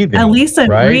breathing. At least I'm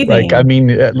right? breathing. Like, I mean,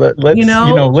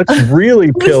 let's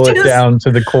really peel it down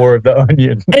to the core of the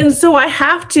onion. And so I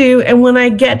have to. And when I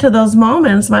get to those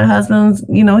moments, my husband's,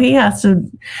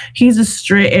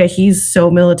 he's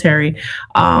so military.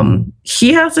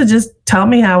 He has to just tell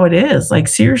me how it is. Like,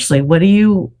 seriously, what are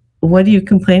you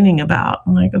complaining about?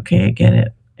 I'm like, okay, I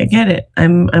get it.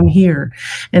 I'm here.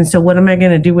 And so what am I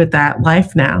going to do with that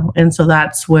life now? And so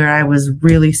that's where I was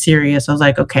really serious. I was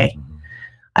like, okay,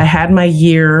 I had my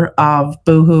year of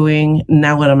boohooing.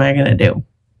 Now what am I going to do?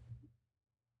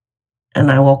 And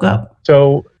I woke up.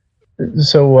 So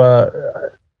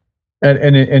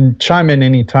and chime in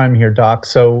anytime here, Doc.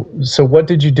 So what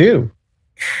did you do?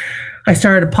 I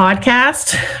started a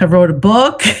podcast. I wrote a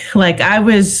book. Like, I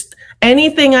was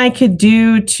anything I could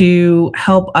do to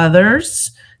help others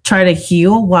try to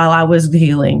heal while I was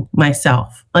healing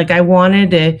myself. Like, I wanted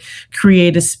to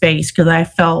create a space, because I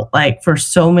felt like for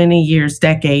so many years,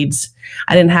 decades,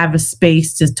 I didn't have a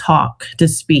space to talk, to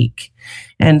speak.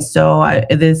 And so I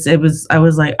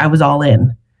was all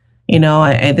in,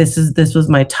 this was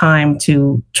my time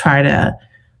to try to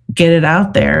get it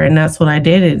out there. And that's what I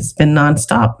did. It's been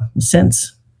nonstop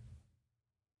since.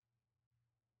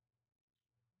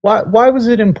 Why was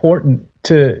it important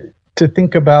to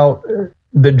think about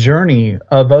the journey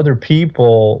of other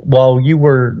people while you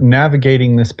were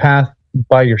navigating this path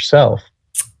by yourself?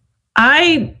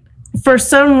 For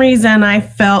some reason, I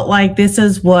felt like this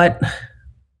is what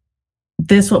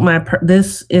my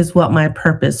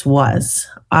purpose was.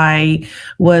 I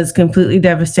was completely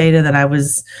devastated that I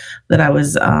was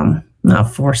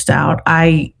not forced out.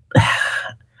 I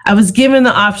was given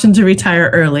the option to retire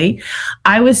early.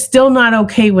 I was still not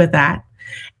okay with that.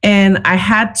 And I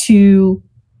had to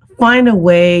find a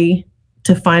way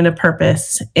to find a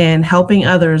purpose, and helping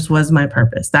others was my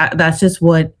purpose. That's just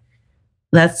what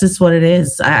it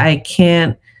is. I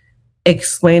can't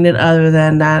explain it other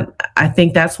than that. I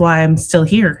think that's why I'm still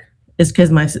here. It's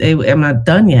because I'm not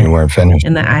done yet. You weren't finished.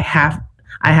 And I have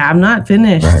not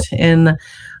finished. Right. And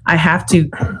I have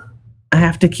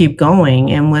to keep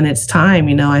going. And when it's time,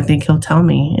 I think he'll tell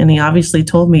me. And he obviously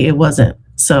told me it wasn't.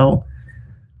 So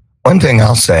one thing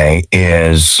I'll say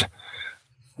is,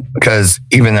 because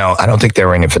even though I don't think there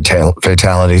were any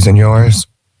fatalities in yours,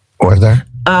 were there?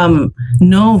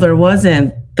 No, there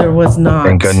wasn't. There was not.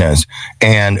 Thank goodness.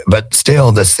 But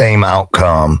still the same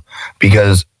outcome,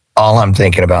 because all I'm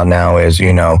thinking about now is,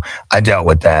 I dealt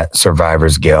with that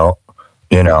survivor's guilt.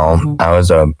 Mm-hmm. I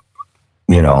was a,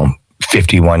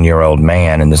 51-year-old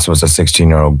man, and this was a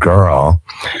 16-year-old girl.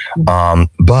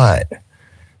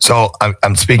 So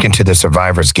I'm speaking to the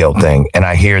survivor's guilt thing, and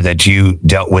I hear that you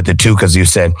dealt with it too, because you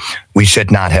said we should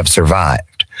not have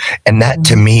survived. And that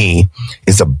to me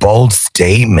is a bold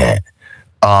statement.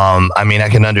 I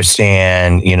can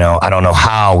understand, I don't know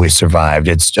how we survived.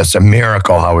 It's just a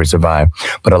miracle how we survived.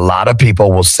 But a lot of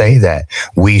people will say that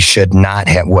we should not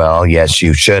have. Well, yes,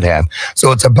 you should have.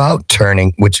 So it's about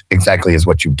turning, which exactly is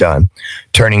what you've done,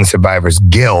 turning survivor's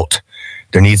guilt.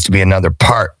 There needs to be another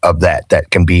part of that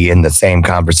can be in the same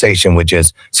conversation, which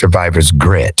is survivor's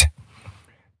grit,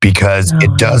 because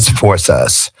it does force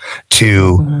us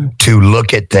to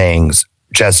look at things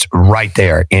just right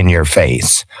there in your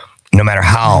face, no matter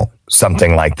how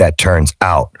something like that turns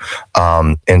out.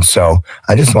 And so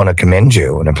I just want to commend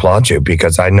you and applaud you,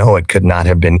 because I know it could not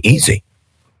have been easy.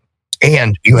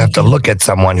 And you have to look at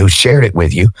someone who shared it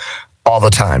with you all the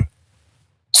time.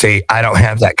 See, I don't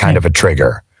have that kind of a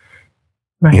trigger,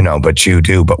 but you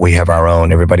do. But we have our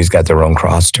own. Everybody's got their own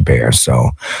cross to bear. So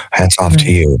hats off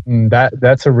to you.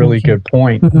 That's a really good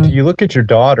point. Do you look at your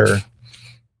daughter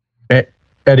at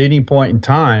any point in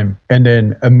time and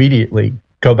then immediately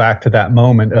go back to that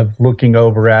moment of looking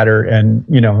over at her and,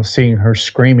 seeing her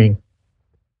screaming?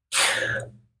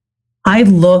 I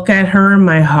look at her and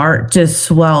my heart just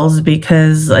swells,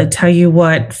 because I tell you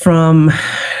what, from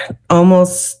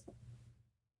almost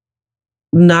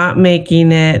not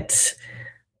making it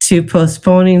to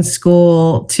postponing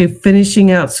school to finishing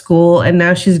out school, and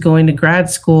now she's going to grad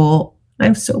school,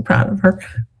 I'm so proud of her.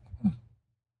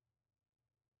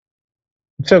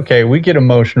 It's okay. We get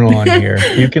emotional on here.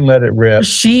 You can let it rip.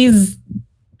 She's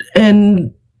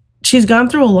gone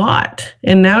through a lot,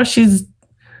 and now she's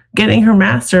getting her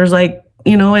master's.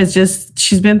 It's just,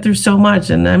 she's been through so much,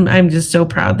 and I'm just so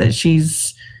proud that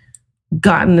she's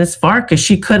gotten this far, because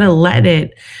she could have let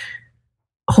it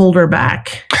hold her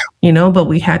back, but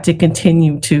we had to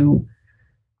continue to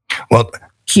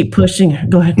keep pushing her.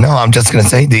 Go ahead. No, I'm just going to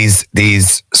say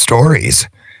these stories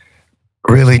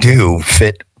really do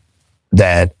fit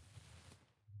that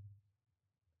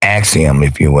axiom,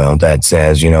 if you will, that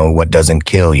says, what doesn't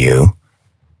kill you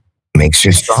makes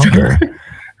you stronger.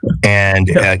 And,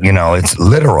 it's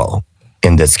literal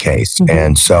in this case. Mm-hmm.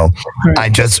 And so I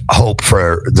just hope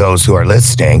for those who are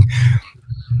listening,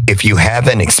 if you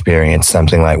haven't experienced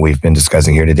something like we've been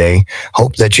discussing here today,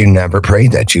 hope that you never pray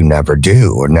that you never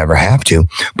do or never have to,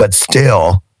 but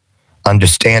still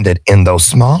understand it in those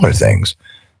smaller things.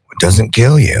 What doesn't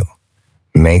kill you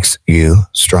makes you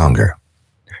stronger,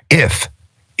 if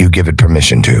you give it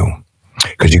permission to,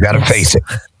 because you got to face it.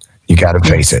 You got to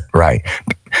face it, right?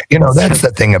 That's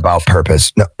the thing about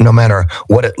purpose. No matter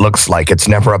what it looks like, it's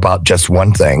never about just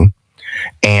one thing.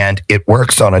 And it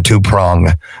works on a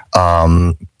two-prong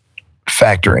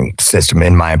factoring system,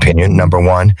 in my opinion. Number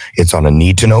one, it's on a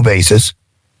need-to-know basis.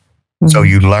 Mm-hmm. So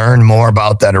you learn more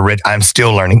about that. I'm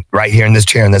still learning right here in this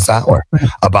chair in this hour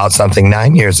about something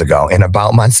 9 years ago, and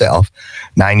about myself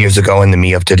 9 years ago in the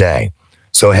me of today.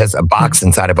 So it has a box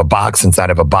inside of a box inside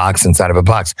of a box inside of a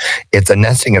box. It's a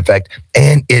nesting effect,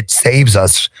 and it saves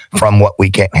us from what we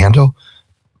can't handle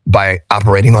by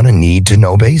operating on a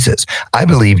need-to-know basis. I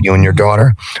believe you and your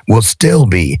daughter will still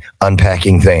be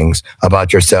unpacking things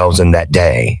about yourselves in that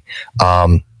day,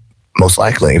 most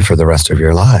likely for the rest of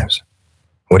your lives.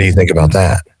 What do you think about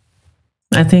that?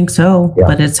 I think so,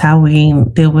 but it's how we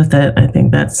deal with it. I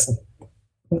think that's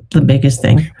the biggest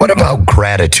thing. What about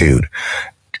gratitude?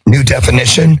 New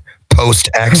definition,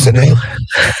 post-accident?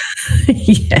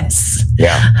 Yes.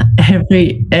 Yeah.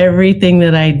 Everything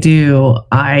that I do,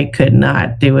 I could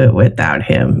not do it without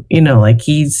him.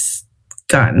 He's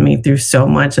gotten me through so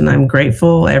much, and I'm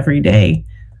grateful every day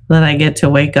that I get to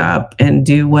wake up and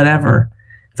do whatever.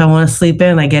 If I want to sleep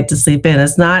in, I get to sleep in.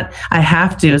 It's not I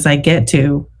have to, it's I get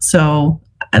to. So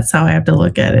that's how I have to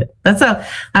look at it. That's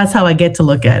how I get to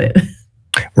look at it.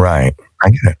 Right. I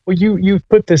get it. Well, you've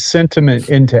put this sentiment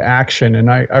into action,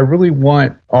 and I really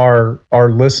want our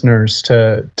listeners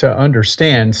to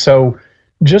understand. So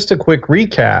just a quick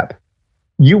recap.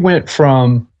 You went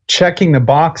from checking the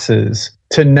boxes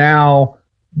to now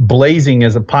blazing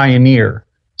as a pioneer.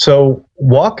 So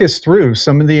walk us through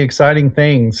some of the exciting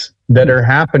things that are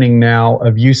happening now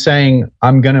of you saying,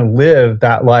 I'm going to live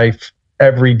that life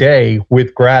every day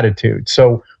with gratitude.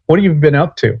 So what have you been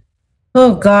up to?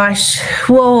 Oh gosh.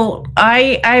 Well,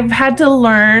 I've had to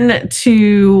learn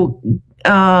to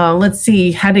how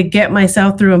to get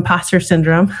myself through imposter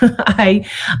syndrome. I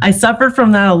suffered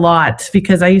from that a lot,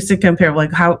 because I used to compare,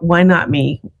 why not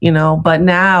me? But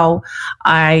now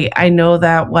I know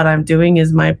that what I'm doing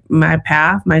is my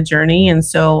path, my journey. And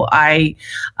so I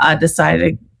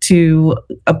decided to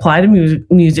apply to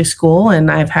music school,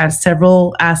 and I've had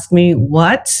several ask me,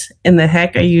 what in the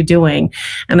heck are you doing?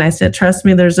 And I said, trust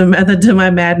me, there's a method to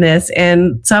my madness.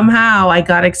 And somehow I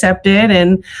got accepted,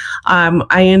 and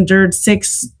I endured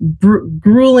 6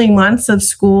 grueling months of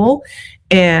school,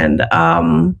 and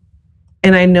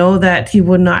I know that he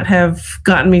would not have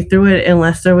gotten me through it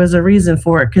unless there was a reason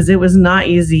for it, because it was not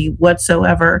easy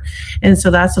whatsoever. And so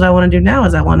that's what I want to do now,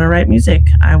 is I want to write music.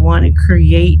 I want to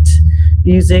create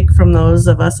music from those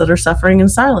of us that are suffering in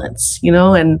silence,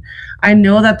 and I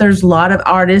know that there's a lot of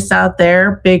artists out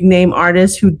there, big name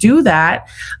artists, who do that,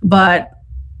 but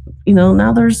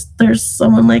now there's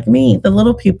someone like me, the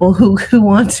little people who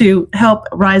want to help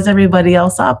rise everybody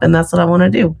else up, and that's what I want to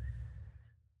do.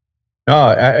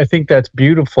 I think that's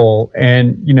beautiful.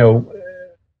 And,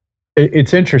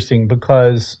 it's interesting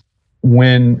because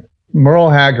when Merle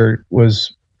Haggard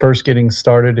was first getting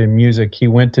started in music, he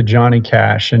went to Johnny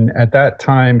Cash. And at that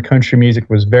time, country music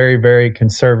was very, very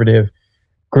conservative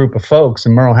group of folks.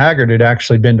 And Merle Haggard had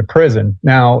actually been to prison.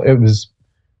 Now, it was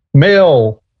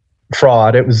mail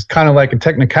fraud. It was kind of like a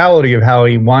technicality of how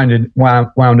he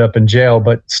wound up in jail,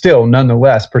 but still,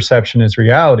 nonetheless, perception is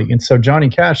reality. And so Johnny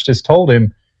Cash just told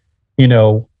him,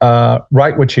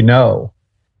 write what you know.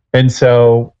 And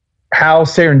so how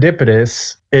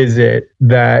serendipitous is it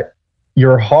that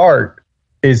your heart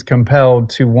is compelled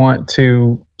to want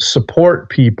to support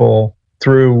people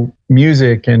through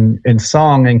music and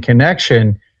song and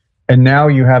connection. And now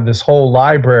you have this whole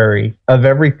library of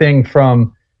everything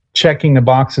from checking the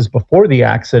boxes before the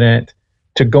accident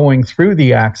to going through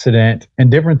the accident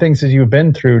and different things that you've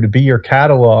been through to be your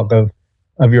catalog of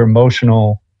your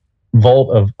emotional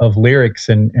vault of lyrics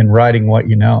and writing what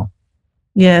you know.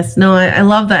 Yes, no, I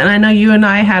love that. And I know you and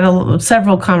I had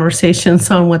several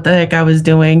conversations on what the heck I was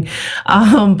doing.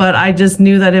 But I just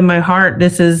knew that in my heart,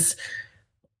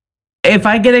 if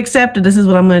I get accepted, this is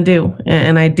what I'm going to do.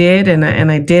 And I did, and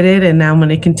I did it. And now I'm going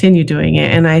to continue doing it.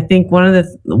 And I think one of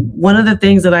the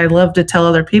things that I love to tell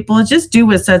other people is just do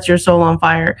what sets your soul on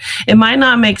fire. It might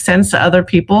not make sense to other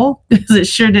people, because it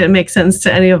sure didn't make sense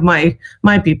to any of my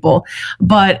people,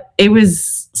 but it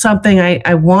was something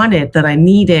I wanted, that I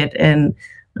needed, and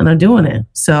I'm doing it.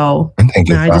 So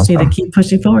now I just need to keep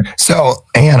pushing forward. So,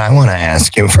 Ann, I want to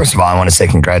ask you, first of all, I want to say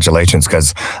congratulations,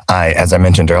 because as I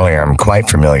mentioned earlier, I'm quite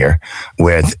familiar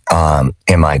with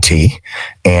MIT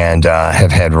and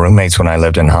have had roommates when I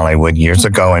lived in Hollywood years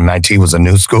ago. MIT was a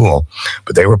new school,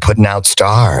 but they were putting out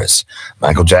stars.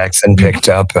 Michael Jackson picked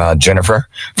up Jennifer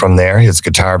from there, his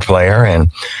guitar player.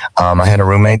 And I had a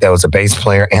roommate that was a bass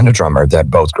player and a drummer that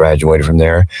both graduated from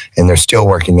there, and they're still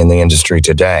working in the industry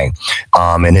today.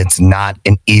 And it's not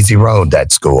an easy road,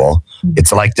 that school.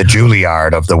 It's like the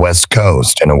Juilliard of the West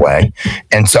Coast in a way.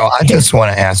 And so I just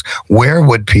want to ask, where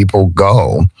would people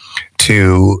go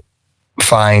to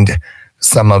find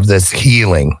some of this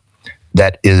healing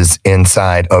that is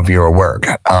inside of your work?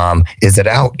 Is it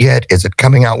out yet? Is it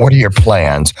coming out? What are your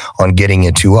plans on getting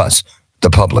it to us, the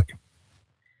public?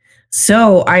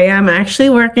 So I am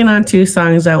actually working on 2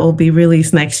 songs that will be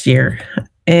released next year.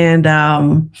 And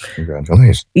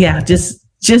congratulations. Yeah, just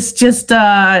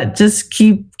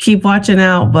keep watching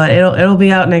out, but it'll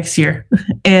be out next year.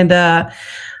 And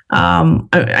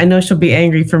I know she'll be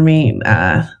angry for me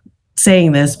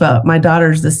saying this, but my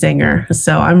daughter's the singer,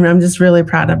 so I'm just really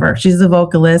proud of her. She's the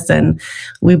vocalist, and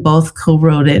we both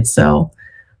co-wrote it, so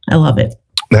I love it.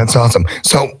 That's awesome.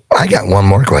 So I got one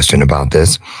more question about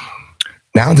this.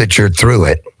 Now that you're through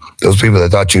it, those people that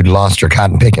thought you'd lost your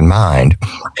cotton picking mind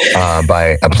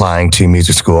by applying to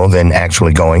music school, then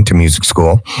actually going to music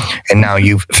school, and now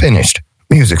you've finished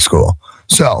music school.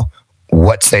 So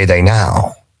what say they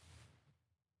now?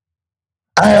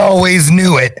 I always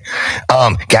knew it.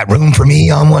 Got room for me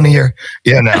on one of your,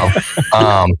 can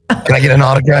I get an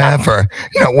autograph, or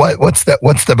what's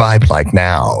the vibe like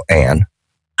now, Ann?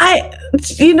 I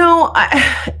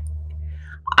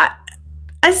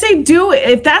say do it.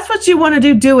 If that's what you want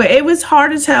to do it. It was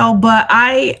hard as hell, but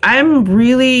I'm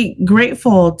really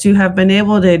grateful to have been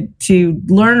able to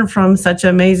learn from such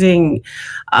amazing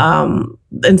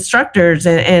instructors,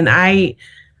 and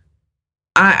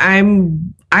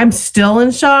I'm still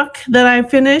in shock that I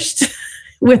finished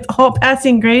with all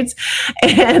passing grades,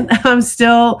 and I'm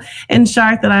still in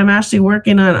shock that I'm actually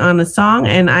working on a song.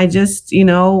 And I just,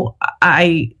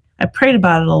 I prayed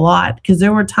about it a lot, because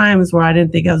there were times where I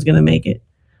didn't think I was going to make it.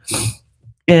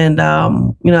 And,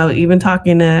 even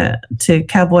talking to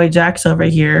Cowboy Jax over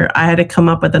here, I had to come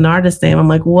up with an artist name. I'm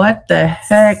like, what the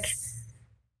heck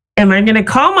am I going to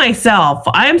call myself?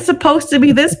 I'm supposed to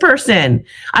be this person.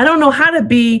 I don't know how to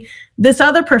be this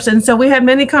other person. So we had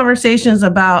many conversations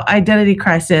about identity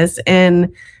crisis.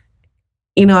 And,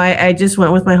 I just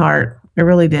went with my heart. I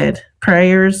really did.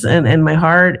 Prayers and my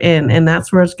heart. And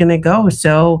that's where it's going to go.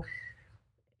 So,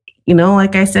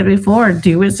 like I said before,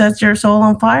 do what sets your soul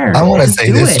on fire. I want to say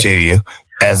this to you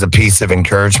as a piece of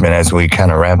encouragement as we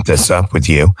kind of wrap this up with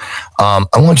you. I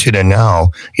want you to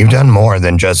know you've done more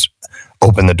than just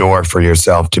open the door for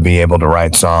yourself to be able to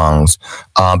write songs,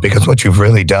 because what you've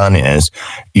really done is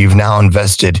you've now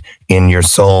invested in your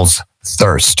soul's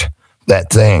thirst. That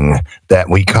thing that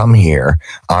we come here,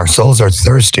 our souls are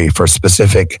thirsty for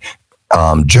specific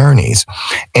journeys.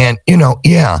 And,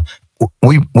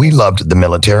 we loved the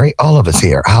military, all of us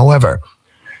here. However,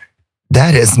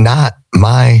 that is not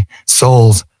my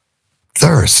soul's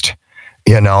thirst.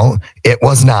 It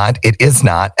was not, it is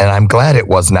not, and I'm glad it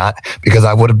was not, because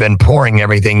I would have been pouring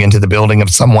everything into the building of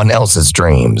someone else's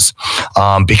dreams,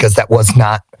 because that was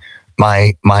not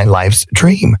my life's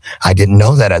dream. I didn't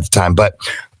know that at the time. But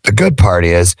the good part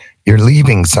is you're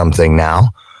leaving something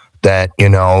now that,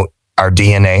 our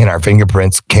DNA and our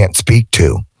fingerprints can't speak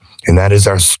to. And that is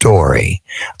our story.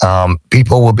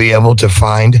 People will be able to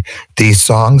find these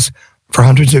songs for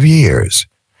hundreds of years.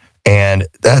 And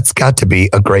that's got to be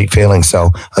a great feeling.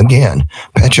 So again,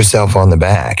 pat yourself on the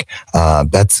back.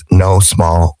 That's no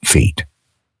small feat.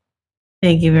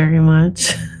 Thank you very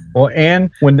much. Well, Ann,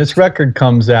 when this record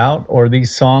comes out, or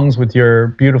these songs with your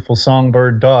beautiful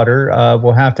songbird daughter,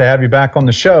 we'll have to have you back on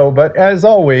the show. But as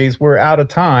always, we're out of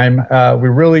time. We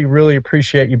really, really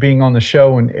appreciate you being on the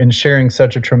show and sharing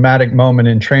such a traumatic moment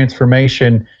in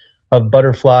transformation of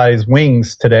Butterfly's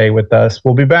wings today with us.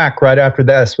 We'll be back right after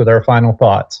this with our final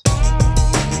thoughts.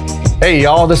 Hey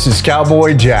y'all, this is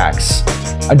Cowboy Jax.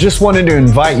 I just wanted to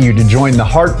invite you to join the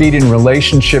Heartbeat and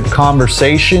Relationship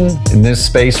conversation in this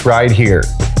space right here.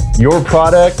 Your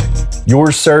product,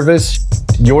 your service,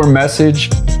 your message.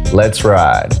 Let's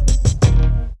ride.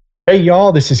 Hey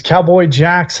y'all, this is Cowboy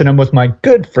Jax, and I'm with my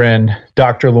good friend,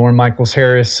 Dr. Lauren Michaels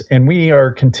Harris, and we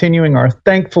are continuing our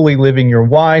Thankfully Living Your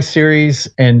Why series,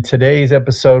 and today's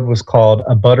episode was called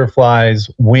A Butterfly's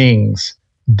Wings.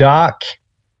 Doc,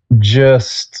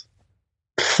 just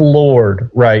floored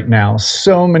right now.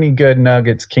 So many good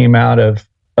nuggets came out of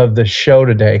the show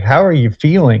today. How are you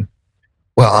feeling?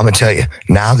 Well, I'm going to tell you,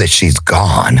 now that she's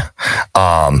gone,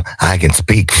 I can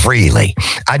speak freely.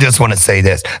 I just want to say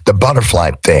this, the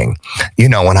butterfly thing.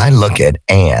 When I look at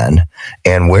Ann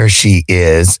and where she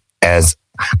is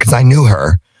because I knew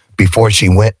her before she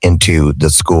went into the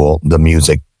school, the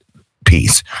music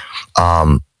piece,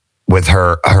 with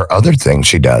her other thing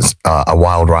she does, a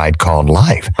wild ride called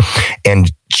Life. And,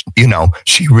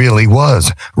 she really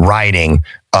was riding,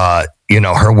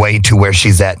 her way to where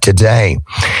she's at today.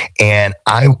 And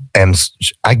I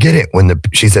get it when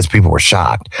she says people were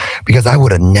shocked, because I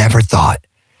would have never thought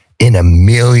in a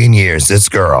million years this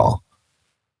girl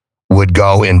would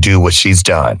go and do what she's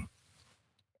done.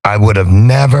 I would have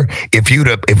never,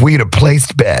 if we'd have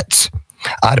placed bets,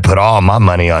 I'd have put all my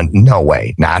money on, no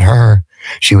way, not her.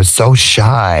 She was so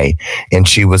shy and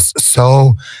she was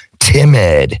so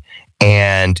timid,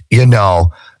 and,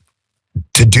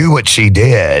 to do what she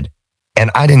did.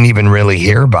 And I didn't even really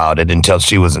hear about it until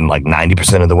she was in like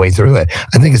 90% of the way through it.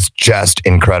 I think it's just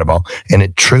incredible. And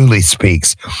it truly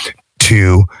speaks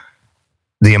to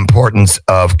the importance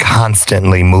of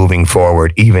constantly moving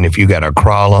forward. Even if you got to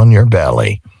crawl on your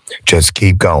belly, just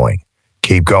keep going.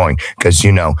 Keep going. Because,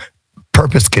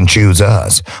 purpose can choose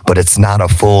us, but it's not a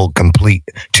full, complete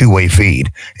two-way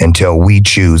feed until we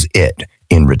choose it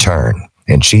in return.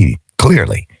 And she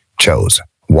clearly chose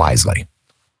wisely.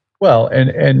 Well,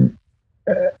 and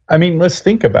I mean, let's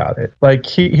think about it. Like,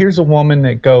 here's a woman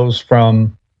that goes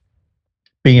from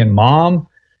being mom,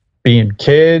 being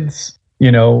kids,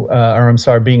 being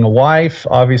a wife.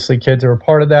 Obviously, kids are a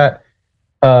part of that.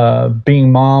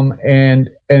 Being mom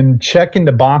and checking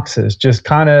the boxes, just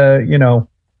kind of,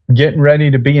 getting ready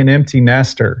to be an empty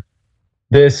nester.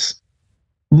 This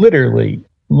literally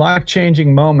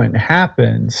life-changing moment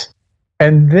happens,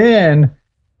 and then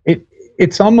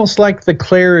it's almost like the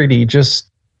clarity just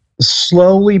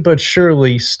slowly but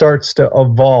surely starts to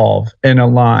evolve and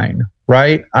align,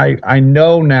 right? I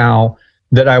know now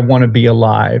that I want to be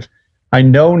alive. I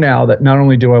know now that not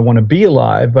only do I want to be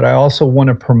alive, but I also want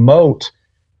to promote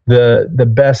the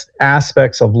best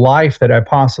aspects of life that I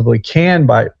possibly can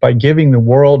by giving the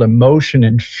world emotion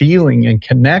and feeling and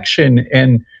connection.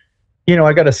 And,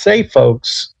 I got to say,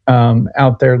 folks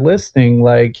out there listening,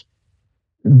 like,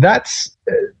 that's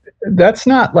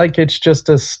not like it's just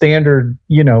a standard,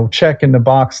 check in the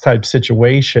box type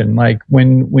situation. Like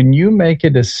when you make a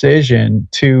decision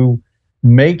to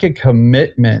make a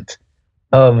commitment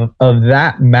of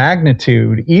that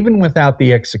magnitude, even without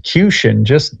the execution,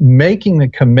 just making the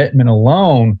commitment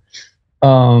alone,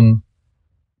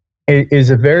 is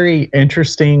a very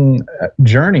interesting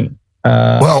journey.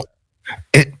 Well,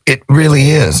 it really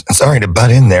is. Sorry to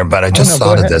butt in there, but I just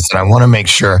thought of this, and I want to make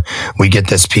sure we get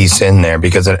this piece in there,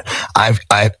 because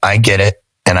I get it,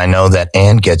 and I know that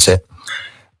Ann gets it.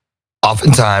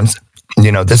 Oftentimes,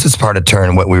 this is part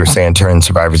of what we were saying, turn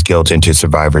survivor's guilt into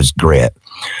survivor's grit.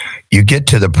 You get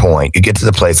to the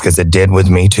place, because it did with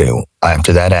me too,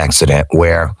 after that accident,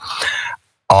 where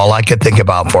all I could think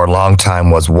about for a long time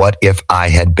was, what if I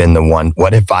had been the one?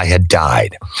 What if I had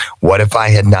died? What if I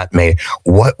had not made?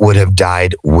 What would have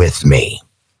died with me?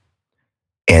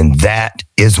 And that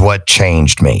is what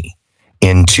changed me.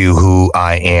 into who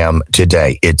I am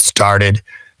today. It started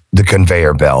the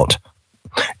conveyor belt.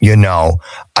 You know,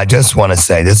 I just want to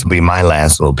say, this will be my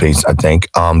last little piece, I think.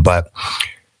 But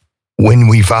when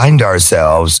we find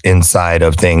ourselves inside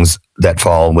of things that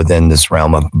fall within this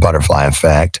realm of butterfly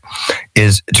effect,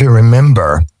 is to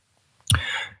remember,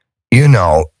 you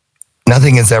know,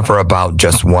 nothing is ever about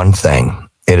just one thing.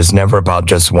 It is never about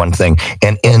just one thing.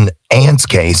 And in Ann's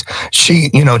case,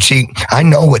 I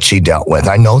know what she dealt with.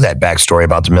 I know that backstory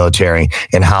about the military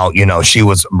and how,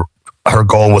 her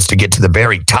goal was to get to the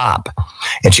very top,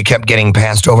 and she kept getting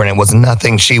passed over, and it was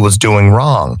nothing she was doing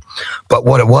wrong. But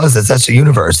what it was is that's the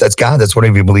universe, that's God, that's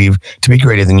whatever you believe to be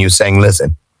greater than you, saying,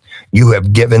 listen, you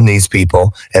have given these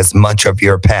people as much of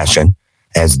your passion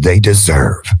as they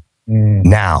deserve.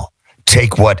 Now,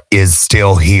 take what is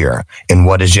still here and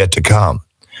what is yet to come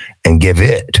and give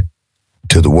it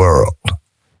to the world.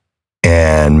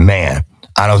 And man,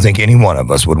 I don't think any one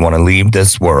of us would want to leave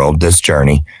this world, this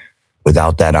journey,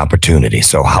 without that opportunity.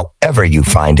 So however you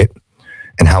find it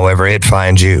and however it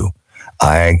finds you,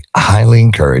 I highly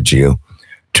encourage you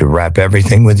to wrap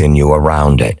everything within you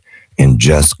around it and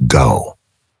just go.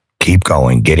 Keep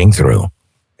going, getting through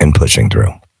and pushing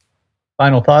through.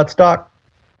 Final thoughts, Doc?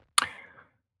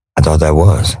 I thought that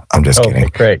was. I'm just kidding.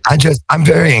 Great. I'm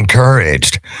very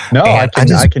encouraged. No, I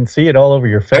can see it all over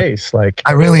your face.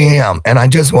 I really am. And I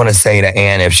just want to say to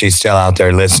Ann, if she's still out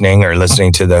there listening or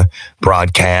listening to the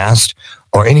broadcast,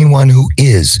 or anyone who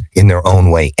is in their own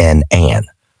way, Ann,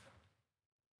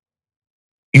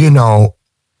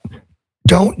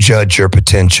 don't judge your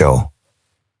potential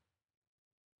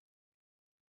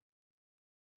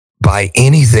by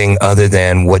anything other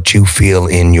than what you feel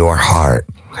in your heart.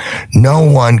 No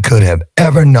one could have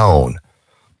ever known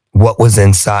what was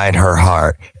inside her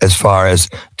heart as far as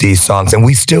these songs. And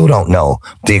we still don't know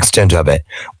the extent of it.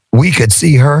 We could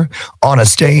see her on a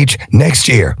stage next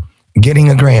year getting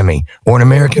a Grammy or an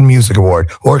American Music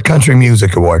Award or a Country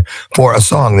Music Award for a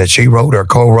song that she wrote or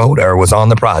co-wrote or was on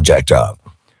the project of.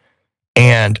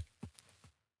 And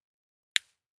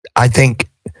I think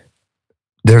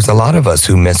there's a lot of us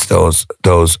who miss those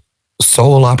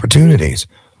soul opportunities,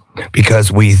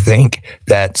 because we think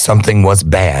that something was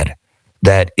bad,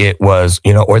 that it was,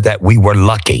 or that we were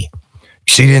lucky.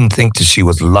 She didn't think that she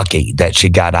was lucky that she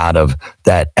got out of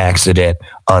that accident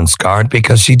unscarred,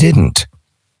 because she didn't.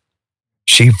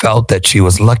 She felt that she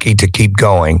was lucky to keep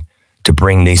going, to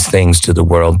bring these things to the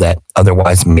world that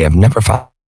otherwise may have never found.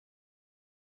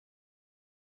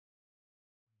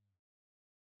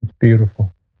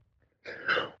 Beautiful.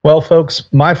 Well, folks,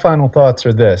 my final thoughts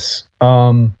are this.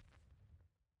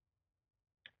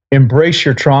 Embrace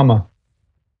your trauma,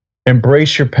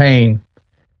 embrace your pain.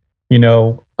 You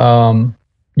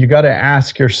got to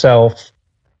ask yourself,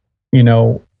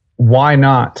 why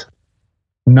not?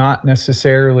 Not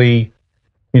necessarily,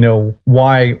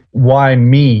 why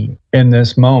me in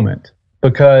this moment?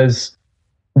 Because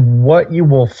what you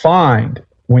will find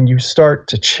when you start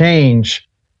to change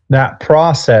that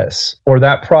process, or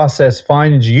that process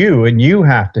finds you and you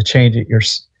have to change it,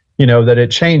 that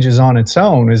it changes on its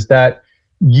own, is that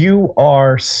you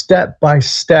are step by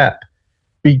step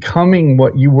becoming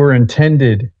what you were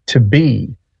intended to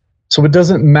be. So it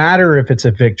doesn't matter if it's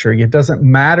a victory. It doesn't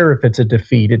matter if it's a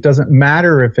defeat. It doesn't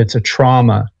matter if it's a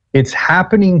trauma. It's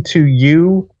happening to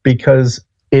you because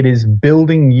it is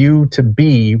building you to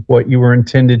be what you were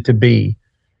intended to be.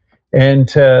 And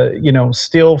to,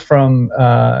 steal from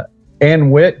Ann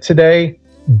Witt today,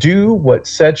 do what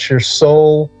sets your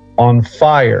soul on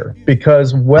fire,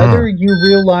 because whether you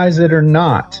realize it or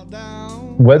not,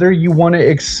 whether you want to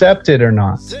accept it or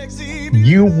not,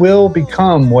 you will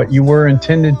become what you were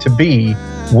intended to be,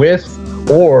 with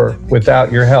or without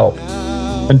your help.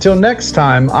 Until next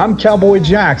time, I'm Cowboy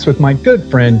Jax with my good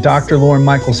friend, Dr. Lauren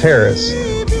Michaels Harris,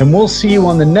 and we'll see you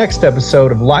on the next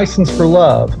episode of License for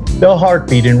Love, the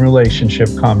Heartbeat in Relationship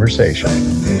Conversation.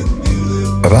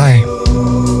 Bye-bye.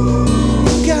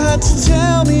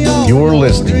 You're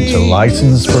listening to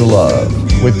License for Love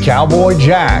with Cowboy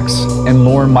Jax and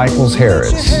Lauren Michaels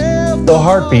Harris, the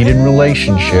Heartbeat in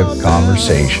Relationship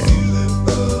Conversation.